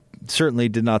certainly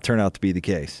did not turn out to be the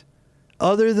case.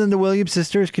 Other than the Williams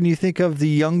sisters, can you think of the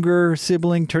younger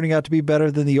sibling turning out to be better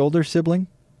than the older sibling?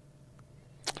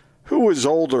 Who was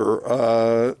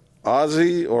older,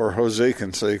 Ozzie or Jose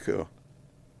Canseco?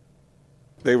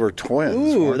 They were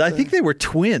twins. Ooh, I think they were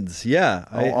twins. Yeah.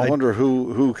 I wonder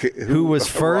who was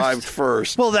first. Arrived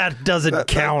first. Well, that doesn't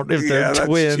count if they're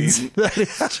twins. That is,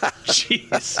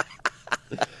 jeez.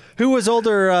 Who was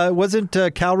older? Wasn't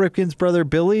Cal Ripken's brother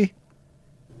Billy?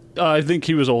 I think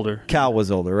he was older. Cal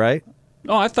was older, right?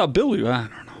 Oh, I thought Billy. I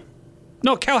don't know.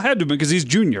 No, Cal had to be because he's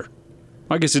junior.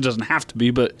 I guess it doesn't have to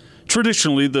be, but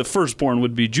traditionally the firstborn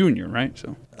would be junior, right?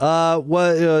 So.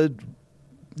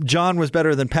 John was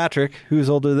better than Patrick. Who's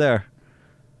older there?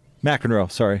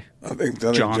 McEnroe, sorry. I think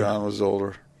John was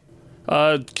older.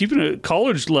 Keeping it at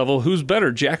college level, who's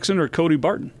better, Jackson or Cody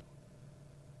Barton?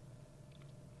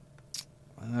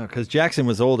 Because Jackson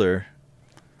was older.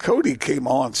 Cody came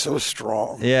on so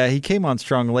strong. Yeah, he came on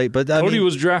strong late. But Cody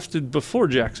was drafted before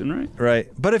Jackson, right? Right.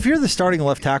 But if you're the starting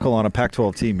left tackle on a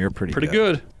Pac-12 team, you're pretty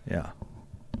good. Yeah.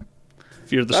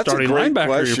 If you're the starting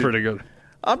linebacker, you're pretty good.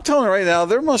 I'm telling you right now,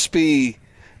 there must be...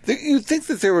 You'd think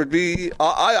that there would be...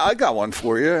 I got one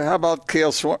for you. How about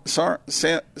Cale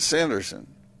Sanderson?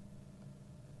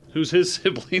 Who's his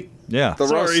sibling? Yeah. The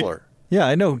wrestler. Yeah,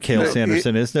 I know who Cale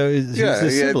Sanderson is. No, he's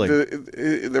his sibling.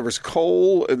 There was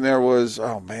Cole, and there was...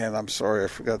 Oh, man, I'm sorry. I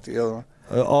forgot the other one.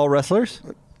 All wrestlers?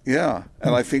 Yeah,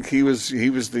 and I think he was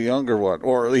the younger one,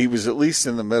 or he was at least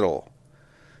in the middle.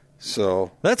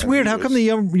 So that's weird. How come the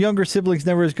younger siblings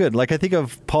never as good? Like I think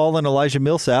of Paul and Elijah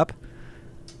Millsap.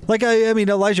 Like I mean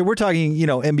Elijah, we're talking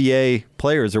NBA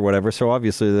players or whatever. So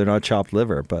obviously they're not chopped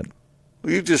liver. But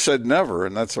you just said never,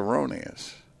 and that's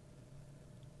erroneous.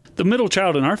 The middle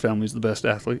child in our family is the best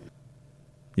athlete.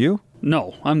 You?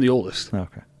 No, I'm the oldest.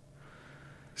 Okay.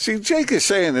 See, Jake is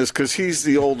saying this because he's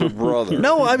the older brother.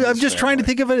 No, I'm just trying to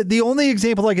think of it. The only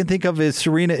example I can think of is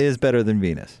Serena is better than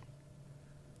Venus.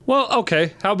 Well,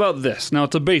 okay. How about this? Now,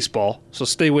 it's a baseball, so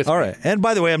stay with me. All right. And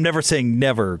by the way, I'm never saying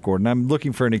never, Gordon. I'm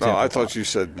looking for an example. No, I thought you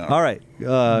said no. All right.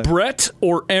 Brett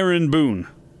or Aaron Boone,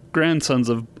 grandsons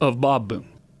of Bob Boone.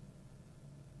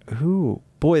 Who?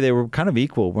 Boy, they were kind of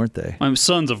equal, weren't they? I'm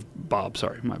sons of Bob.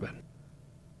 Sorry, my bad.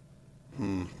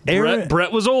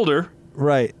 Brett was older.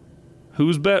 Right.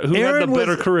 Who's better? Who had the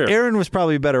better career? Aaron was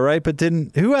probably better, right? But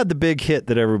who had the big hit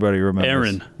that everybody remembers?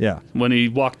 Aaron. Yeah. When he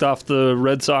walked off the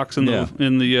Red Sox in the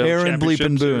Aaron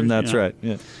Bleepin' Boone. That's right.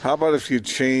 Yeah. How about if you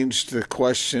changed the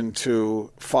question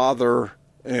to father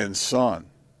and son,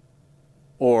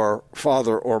 or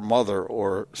father or mother,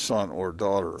 or son or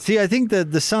daughter? See, I think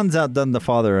that the son's outdone the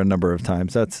father a number of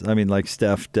times. Like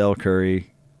Steph, Del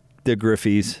Curry, the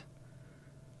Griffeys.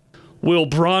 Will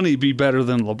Bronny be better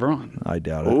than LeBron? I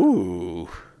doubt it. Ooh.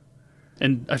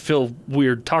 And I feel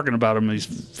weird talking about him. He's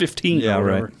 15 yeah, or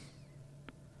whatever.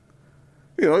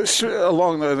 Right. It's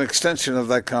along an extension of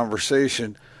that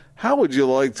conversation, how would you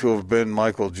like to have been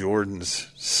Michael Jordan's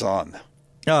son?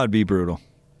 Oh, it'd be brutal.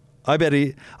 I bet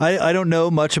I don't know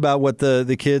much about what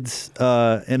the kids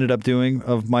ended up doing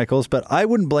of Michael's, but I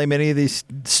wouldn't blame any of these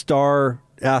star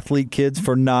athlete kids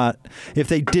for if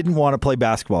they didn't want to play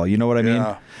basketball. You know what I mean?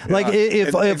 Yeah. Like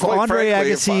if Andre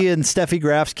frankly, Agassi and Steffi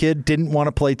Graf's kid didn't want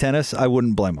to play tennis, I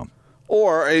wouldn't blame them.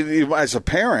 Or as a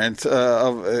parent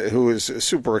who is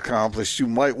super accomplished, you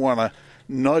might want to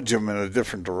nudge him in a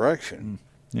different direction.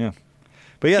 Yeah.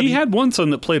 But yeah, he had one son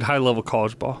that played high-level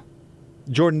college ball.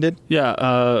 Jordan did? Yeah.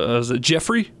 Was it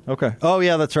Jeffrey? Okay. Oh,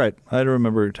 yeah, that's right. I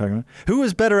remember you talking about. Who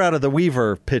was better out of the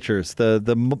Weaver pitchers, the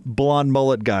blonde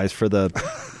mullet guys for the...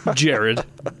 Jared.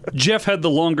 Jeff had the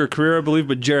longer career, I believe,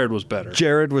 but Jared was better.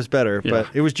 Jared was better, but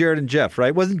it was Jared and Jeff,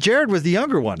 right? Jared was the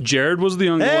younger one. Jared was the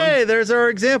younger one. Hey, there's our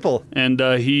example. And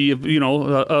he,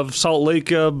 of Salt Lake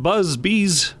Buzz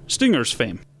Bees Stingers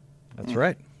fame. That's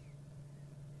right.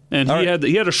 And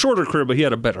he had a shorter career, but he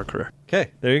had a better career.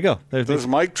 Okay, there you go. Does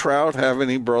Mike Trout have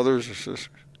any brothers or sisters?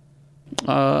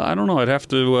 I don't know. I'd have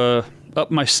to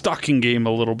up my stalking game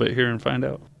a little bit here and find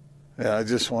out. Yeah, I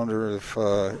just wonder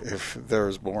if they're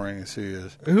as boring as he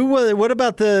is. What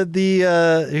about the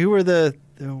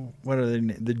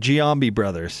Giambi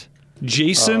brothers?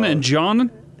 Jason and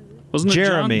John? Wasn't it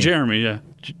Jeremy? John? Jeremy, yeah.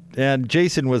 And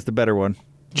Jason was the better one.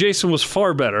 Jason was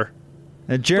far better.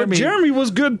 And Jeremy, but Jeremy was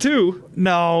good too.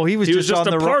 No, he was just on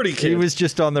a party kid. He was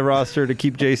just on the roster to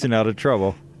keep Jason out of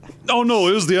trouble. Oh no,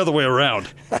 it was the other way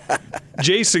around.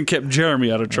 Jason kept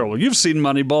Jeremy out of trouble. You've seen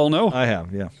Moneyball, no? I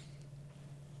have, yeah.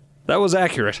 That was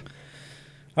accurate.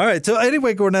 All right. So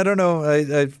anyway, Gordon, I don't know.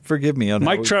 I forgive me on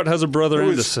Mike Trout has a brother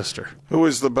and a sister. Who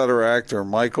is the better actor,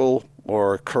 Michael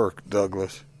or Kirk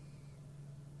Douglas?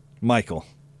 Michael.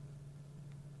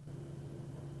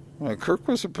 Well, Kirk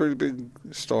was a pretty big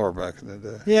star back in the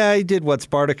day. Yeah, he did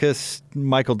Spartacus.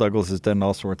 Michael Douglas has done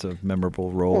all sorts of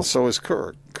memorable roles. Well, so is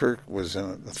Kirk. Kirk was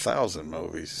in 1,000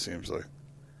 movies, it seems like.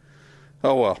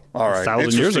 Oh, well. All right.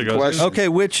 1,000 years ago. Question. Okay,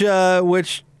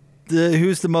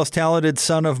 who's the most talented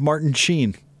son of Martin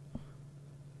Sheen?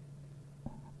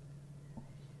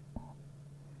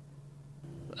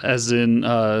 As in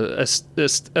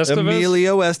Estevez?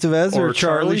 Emilio Estevez or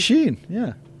Charlie Sheen?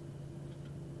 Yeah.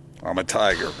 I'm a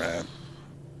Tiger, man.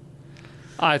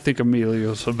 I think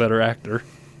Emilio's a better actor.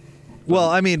 Well,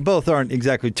 I mean, both aren't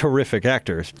exactly terrific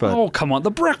actors, but Oh, come on.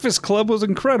 The Breakfast Club was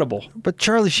incredible. but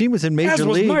Charlie Sheen was in Major As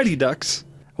was League. Mighty Ducks.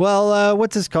 Well,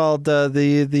 what's this called? Why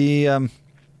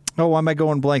am I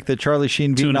going blank? The Charlie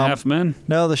Sheen Two and a Vietnam. Half Men.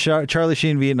 No, the Charlie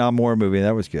Sheen Vietnam War movie.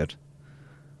 That was good.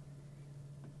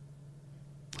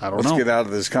 I don't Let's know. get out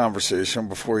of this conversation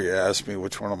before you ask me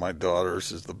which one of my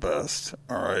daughters is the best.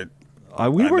 All right.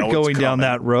 We I were know it's going down coming.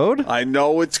 that road. I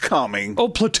know it's coming. Oh,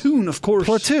 Platoon, of course.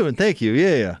 Platoon. Thank you.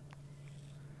 Yeah.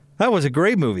 That was a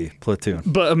great movie, Platoon.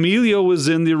 But Emilio was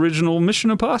in the original Mission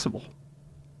Impossible.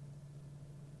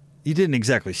 He didn't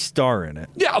exactly star in it.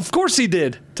 Yeah, of course he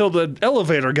did. Till the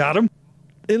elevator got him.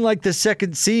 In like the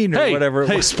second scene or whatever.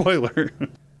 Hey, spoiler.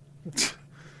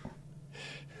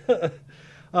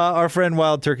 Our friend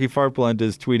Wild Turkey Fartblunt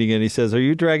is tweeting in. He says, "Are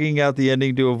you dragging out the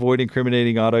ending to avoid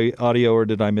incriminating audio, or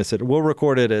did I miss it? We'll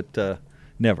record it at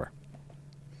never.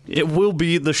 It will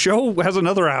be. The show has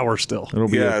another hour still. It'll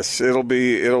be Yes, it'll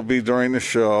be during the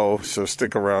show, so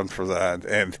stick around for that.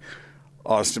 And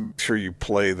Austin, make sure you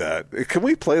play that. Can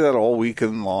we play that all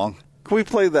weekend long? Can we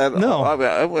play that?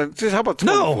 No. Just how about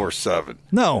 24/7?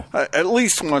 No. At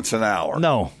least once an hour.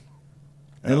 No.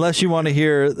 Unless you want to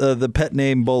hear the pet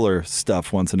name Bowler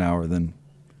stuff once an hour, then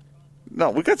No,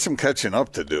 we got some catching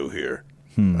up to do here,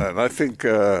 and I think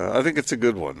it's a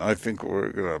good one. I think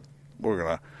we're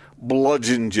gonna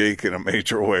bludgeon Jake in a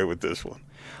major way with this one.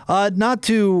 not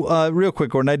to real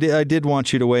quick, Gordon. I did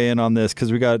want you to weigh in on this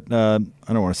because we got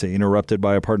I don't want to say interrupted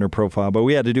by a partner profile, but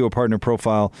we had to do a partner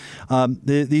profile.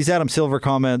 These Adam Silver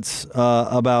comments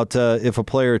about if a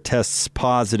player tests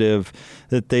positive,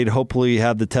 that they'd hopefully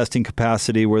have the testing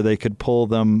capacity where they could pull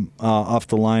them off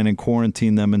the line and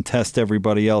quarantine them and test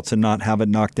everybody else and not have it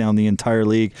knock down the entire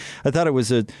league. I thought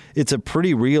it's a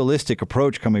pretty realistic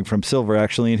approach coming from Silver,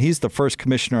 actually, and he's the first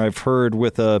commissioner I've heard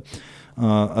with a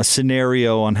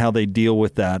scenario on how they deal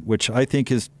with that, which I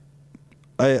think is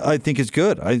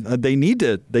good. They need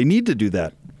to do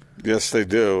that. Yes, they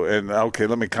do. And okay,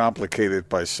 let me complicate it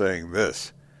by saying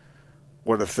this: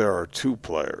 what if there are two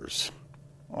players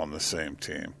on the same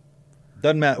team?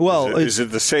 Doesn't matter. Well, is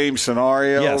it the same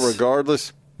scenario Yes.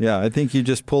 regardless? Yeah, I think you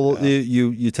just pull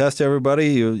you test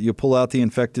everybody, you pull out the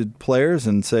infected players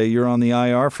and say you're on the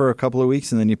IR for a couple of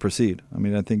weeks, and then you proceed. I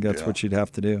mean, I think that's what you'd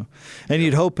have to do, and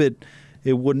you'd hope it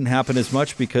wouldn't happen as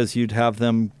much because you'd have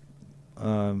them,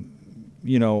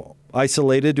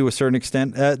 isolated to a certain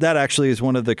extent. That actually is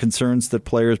one of the concerns that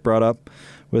players brought up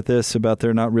with this, about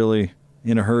they're not really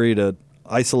in a hurry to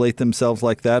isolate themselves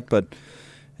like that, but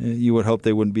you would hope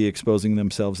they wouldn't be exposing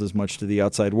themselves as much to the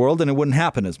outside world, and it wouldn't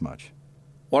happen as much.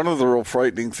 One of the real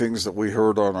frightening things that we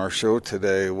heard on our show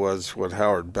today was what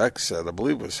Howard Beck said. I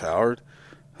believe it was Howard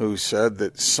who said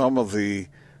that some of the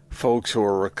folks who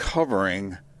are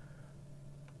recovering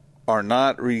are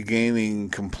not regaining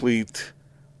complete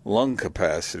lung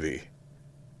capacity.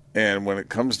 And when it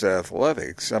comes to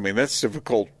athletics, I mean, that's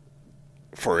difficult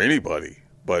for anybody.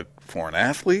 But for an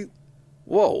athlete,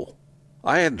 whoa,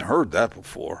 I hadn't heard that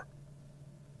before.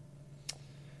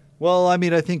 Well, I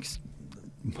mean, I think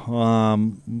a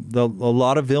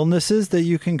lot of illnesses that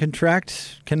you can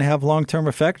contract can have long-term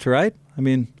effect, right? I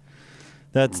mean,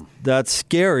 that's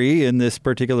scary in this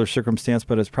particular circumstance,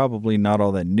 but it's probably not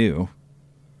all that new.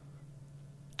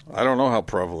 I don't know how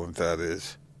prevalent that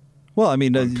is. Well, I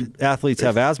mean, athletes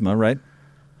have asthma, right?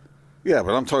 Yeah,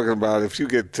 but I'm talking about if you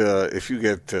get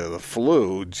the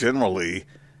flu, generally,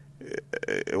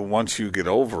 once you get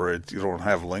over it, you don't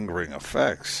have lingering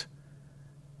effects.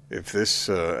 If this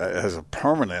has a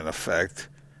permanent effect,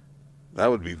 that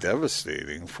would be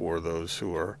devastating for those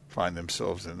who find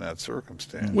themselves in that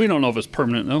circumstance. We don't know if it's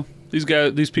permanent, though. These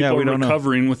people are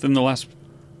recovering within the last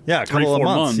a couple of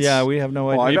months. Yeah, we have no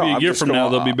idea. Maybe a year from now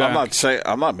they'll be back.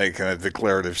 I'm not making a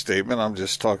declarative statement. I'm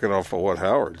just talking off of what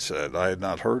Howard said. I had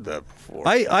not heard that before.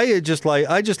 I just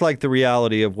like the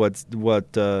reality of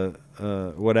what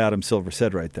Adam Silver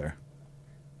said right there.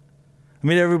 I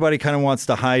mean, everybody kind of wants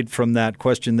to hide from that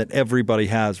question that everybody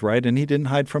has, right? And he didn't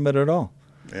hide from it at all.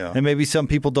 Yeah. And maybe some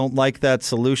people don't like that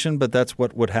solution, but that's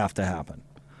what would have to happen.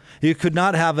 You could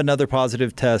not have another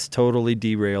positive test totally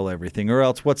derail everything, or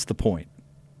else what's the point?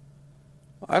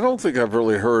 I don't think I've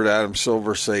really heard Adam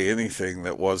Silver say anything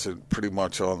that wasn't pretty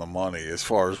much on the money as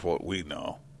far as what we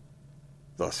know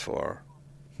thus far.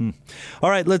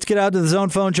 All right, let's get out to the Zone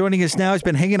phone. Joining us now, he's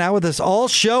been hanging out with us all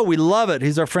show. We love it.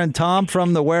 He's our friend Tom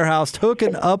from the Warehouse,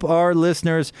 hooking up our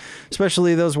listeners,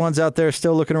 especially those ones out there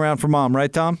still looking around for mom.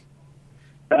 Right, Tom?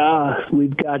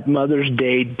 We've got Mother's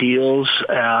Day deals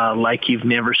like you've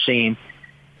never seen.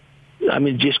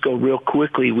 just go real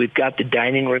quickly. We've got the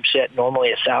dining room set,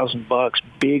 normally $1,000.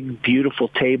 Big, beautiful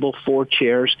table, 4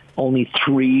 chairs, only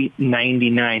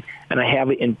 $399, and I have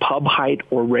it in pub height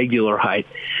or regular height.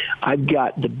 I've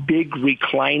got the big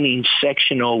reclining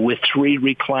sectional with 3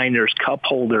 recliners, cup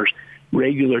holders,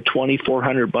 regular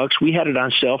 $2,400. We had it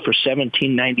on sale for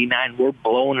 $17.99. We're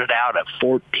blowing it out at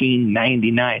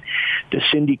 $14.99. The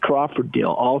Cindy Crawford deal,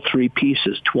 all 3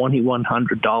 pieces,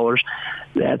 $2,100.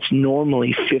 That's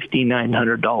normally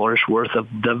 $5,900 worth of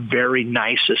the very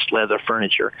nicest leather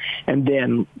furniture. And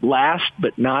then last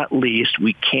but not least,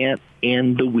 we can't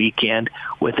end the weekend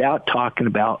without talking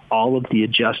about all of the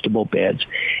adjustable beds.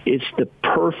 It's the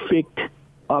perfect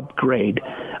upgrade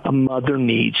a mother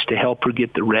needs to help her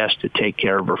get the rest to take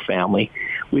care of her family.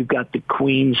 We've got the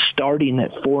queen starting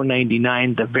at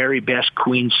 $499, the very best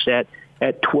queen set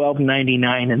at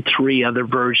 $12.99, and 3 other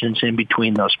versions in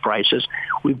between those prices.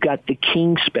 We've got the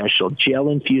king special,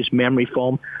 gel-infused memory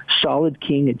foam, solid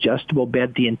king adjustable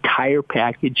bed, the entire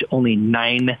package, only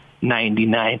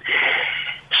 $9.99.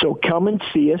 So come and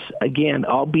see us. Again,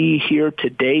 I'll be here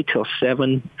today till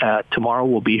 7. Tomorrow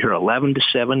we'll be here 11 to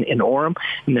 7 in Orem,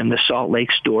 and then the Salt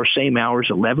Lake store, same hours,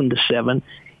 11 to 7.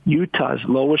 Utah's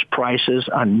lowest prices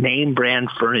on name brand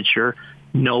furniture.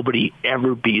 Nobody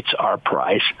ever beats our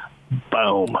price.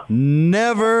 Boom.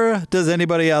 Never does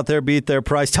anybody out there beat their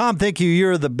price. Tom, thank you.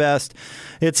 You're the best.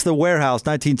 It's the Warehouse,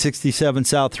 1967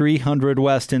 South, 300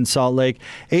 West in Salt Lake,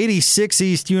 86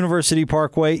 East University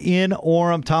Parkway in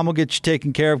Orem. Tom will get you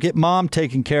taken care of, get Mom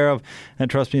taken care of, and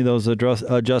trust me, those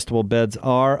adjustable beds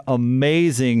are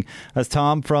amazing. That's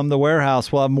Tom from the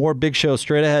Warehouse. We'll have more big shows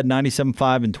straight ahead,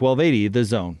 97.5 and 1280 The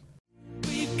Zone.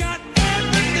 We've got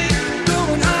everything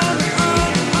going on.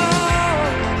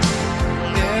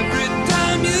 Every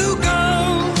time you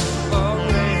go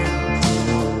away.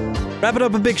 Wrapping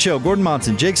up a big show. Gordon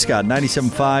Monson, Jake Scott,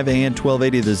 97.5 and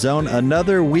 1280 The Zone.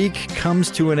 Another week comes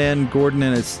to an end, Gordon,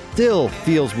 and it still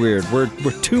feels weird. We're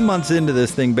 2 months into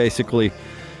this thing, basically,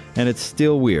 and it's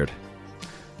still weird.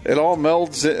 It all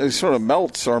melds, it sort of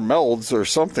melts or melds or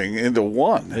something into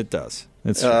one. It does.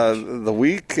 It's the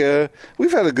week,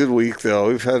 we've had a good week, though.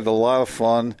 We've had a lot of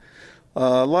fun,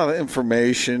 a lot of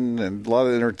information, and a lot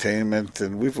of entertainment,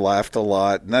 and we've laughed a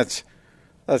lot, and that's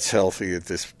healthy at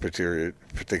this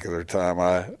particular time,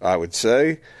 I would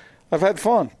say. I've had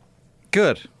fun.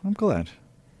 Good. I'm glad.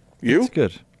 You? It's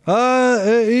good.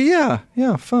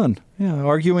 Yeah, fun. Yeah,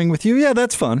 arguing with you. Yeah,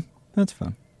 that's fun. That's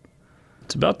fun.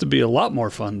 It's about to be a lot more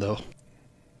fun, though,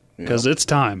 because it's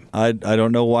time. I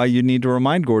don't know why you need to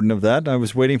remind Gordon of that. I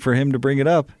was waiting for him to bring it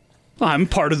up. I'm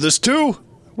part of this, too.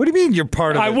 What do you mean you're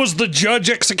part of it? I was the judge,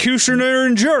 executioner,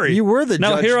 and jury. You were the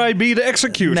now judge. Now here I be to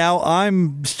execute. Now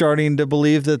I'm starting to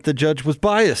believe that the judge was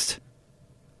biased.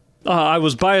 I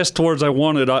was biased towards I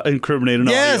wanted incriminating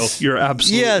audio. You're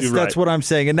absolutely right. Yes, that's what I'm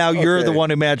saying. And now you're the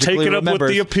one who magically remembers. Take it up with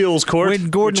the appeals court,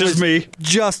 when Gordon which is me.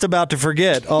 Just about to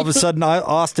forget. All of a sudden,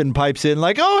 Austin pipes in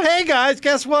like, oh, hey, guys,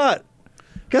 guess what?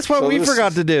 Guess what we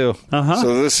forgot to do?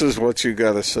 So this is what you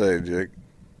got to say, Jake.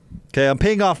 Okay, I'm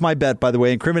paying off my bet, by the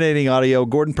way. Incriminating audio.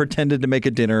 Gordon pretended to make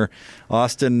a dinner.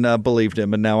 Austin believed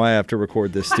him, and now I have to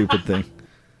record this stupid thing.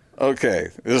 Okay,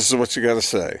 this is what you got to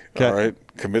say. Okay. All right?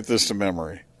 Commit this to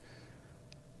memory.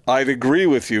 I'd agree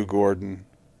with you, Gordon,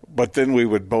 but then we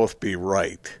would both be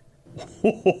right.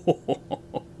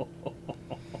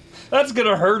 That's going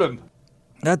to hurt him.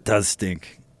 That does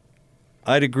stink.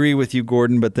 I'd agree with you,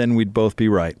 Gordon, but then we'd both be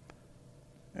right.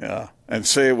 Yeah, and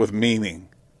say it with meaning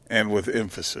and with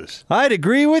emphasis. I'd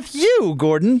agree with you,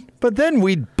 Gordon, but then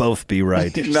we'd both be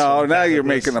right. No, now you're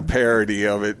making a parody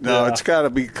of it. No, it's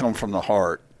got to come from the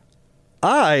heart.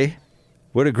 I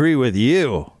would agree with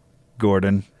you,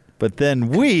 Gordon, but then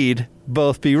we'd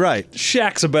both be right.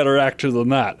 Shaq's a better actor than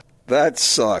that. That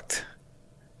sucked.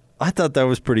 I thought that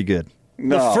was pretty good.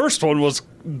 No. The first one was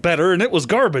better, and it was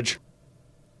garbage.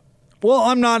 Well,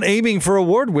 I'm not aiming for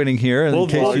award-winning here. We'll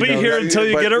be here until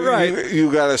you get it right.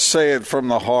 You got to say it from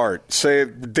the heart. Say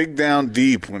it, dig down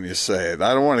deep when you say it.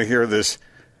 I don't want to hear this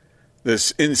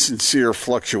insincere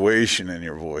fluctuation in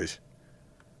your voice.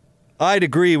 I'd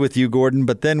agree with you, Gordon,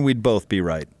 but then we'd both be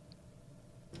right.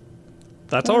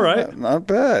 That's all right. Not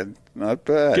bad. Not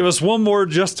bad. Give us one more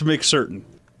just to make certain.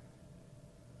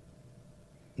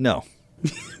 No.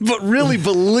 But really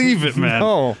believe it, man.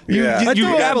 No. You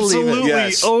absolutely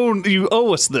Yes. you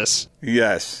owe us this.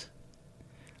 Yes.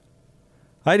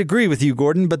 I'd agree with you,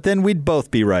 Gordon, but then we'd both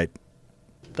be right.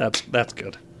 That's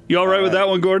good. You all right with that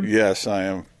one, Gordon? Yes, I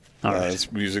am. All right.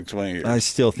 It's music to my ears. I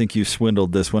still think you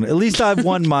swindled this one. At least I've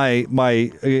won my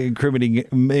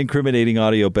incriminating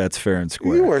audio bets fair and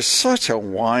square. You are such a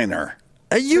whiner.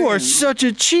 You are such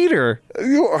a cheater.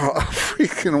 You are a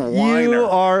freaking whiner. You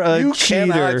are a You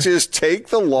cheater. cannot just take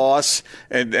the loss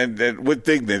and with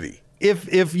dignity.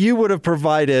 If you would have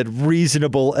provided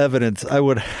reasonable evidence, I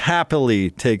would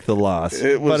happily take the loss.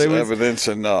 It was evidence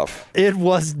enough. It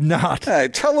was not. Hey,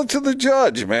 tell it to the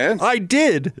judge, man. I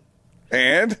did.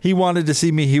 And? He wanted to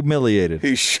see me humiliated.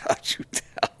 He shot you down.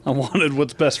 I wanted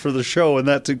what's best for the show, and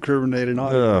that's incriminating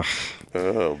audio. Ugh.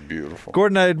 Oh, beautiful.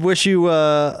 Gordon, I'd wish you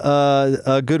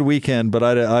a good weekend, but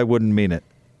I wouldn't mean it.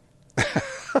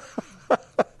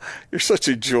 You're such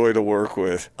a joy to work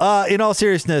with. In all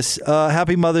seriousness,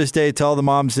 happy Mother's Day to all the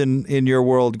moms in your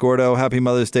world, Gordo. Happy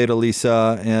Mother's Day to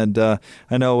Lisa. And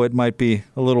I know it might be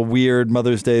a little weird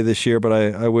Mother's Day this year, but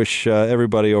I wish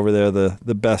everybody over there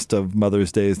the best of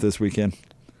Mother's Days this weekend.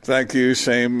 Thank you.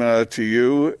 Same to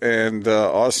you. And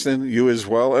Austin, you as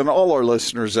well. And all our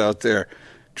listeners out there,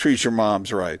 treat your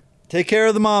moms right. Take care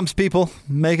of the moms, people.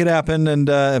 Make it happen. And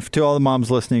to all the moms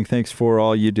listening, thanks for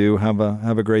all you do. Have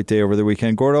a great day over the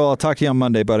weekend. Gordo, I'll talk to you on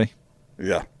Monday, buddy.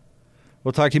 Yeah.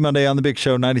 We'll talk to you Monday on The Big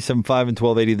Show, 97.5 and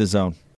 1280 The Zone.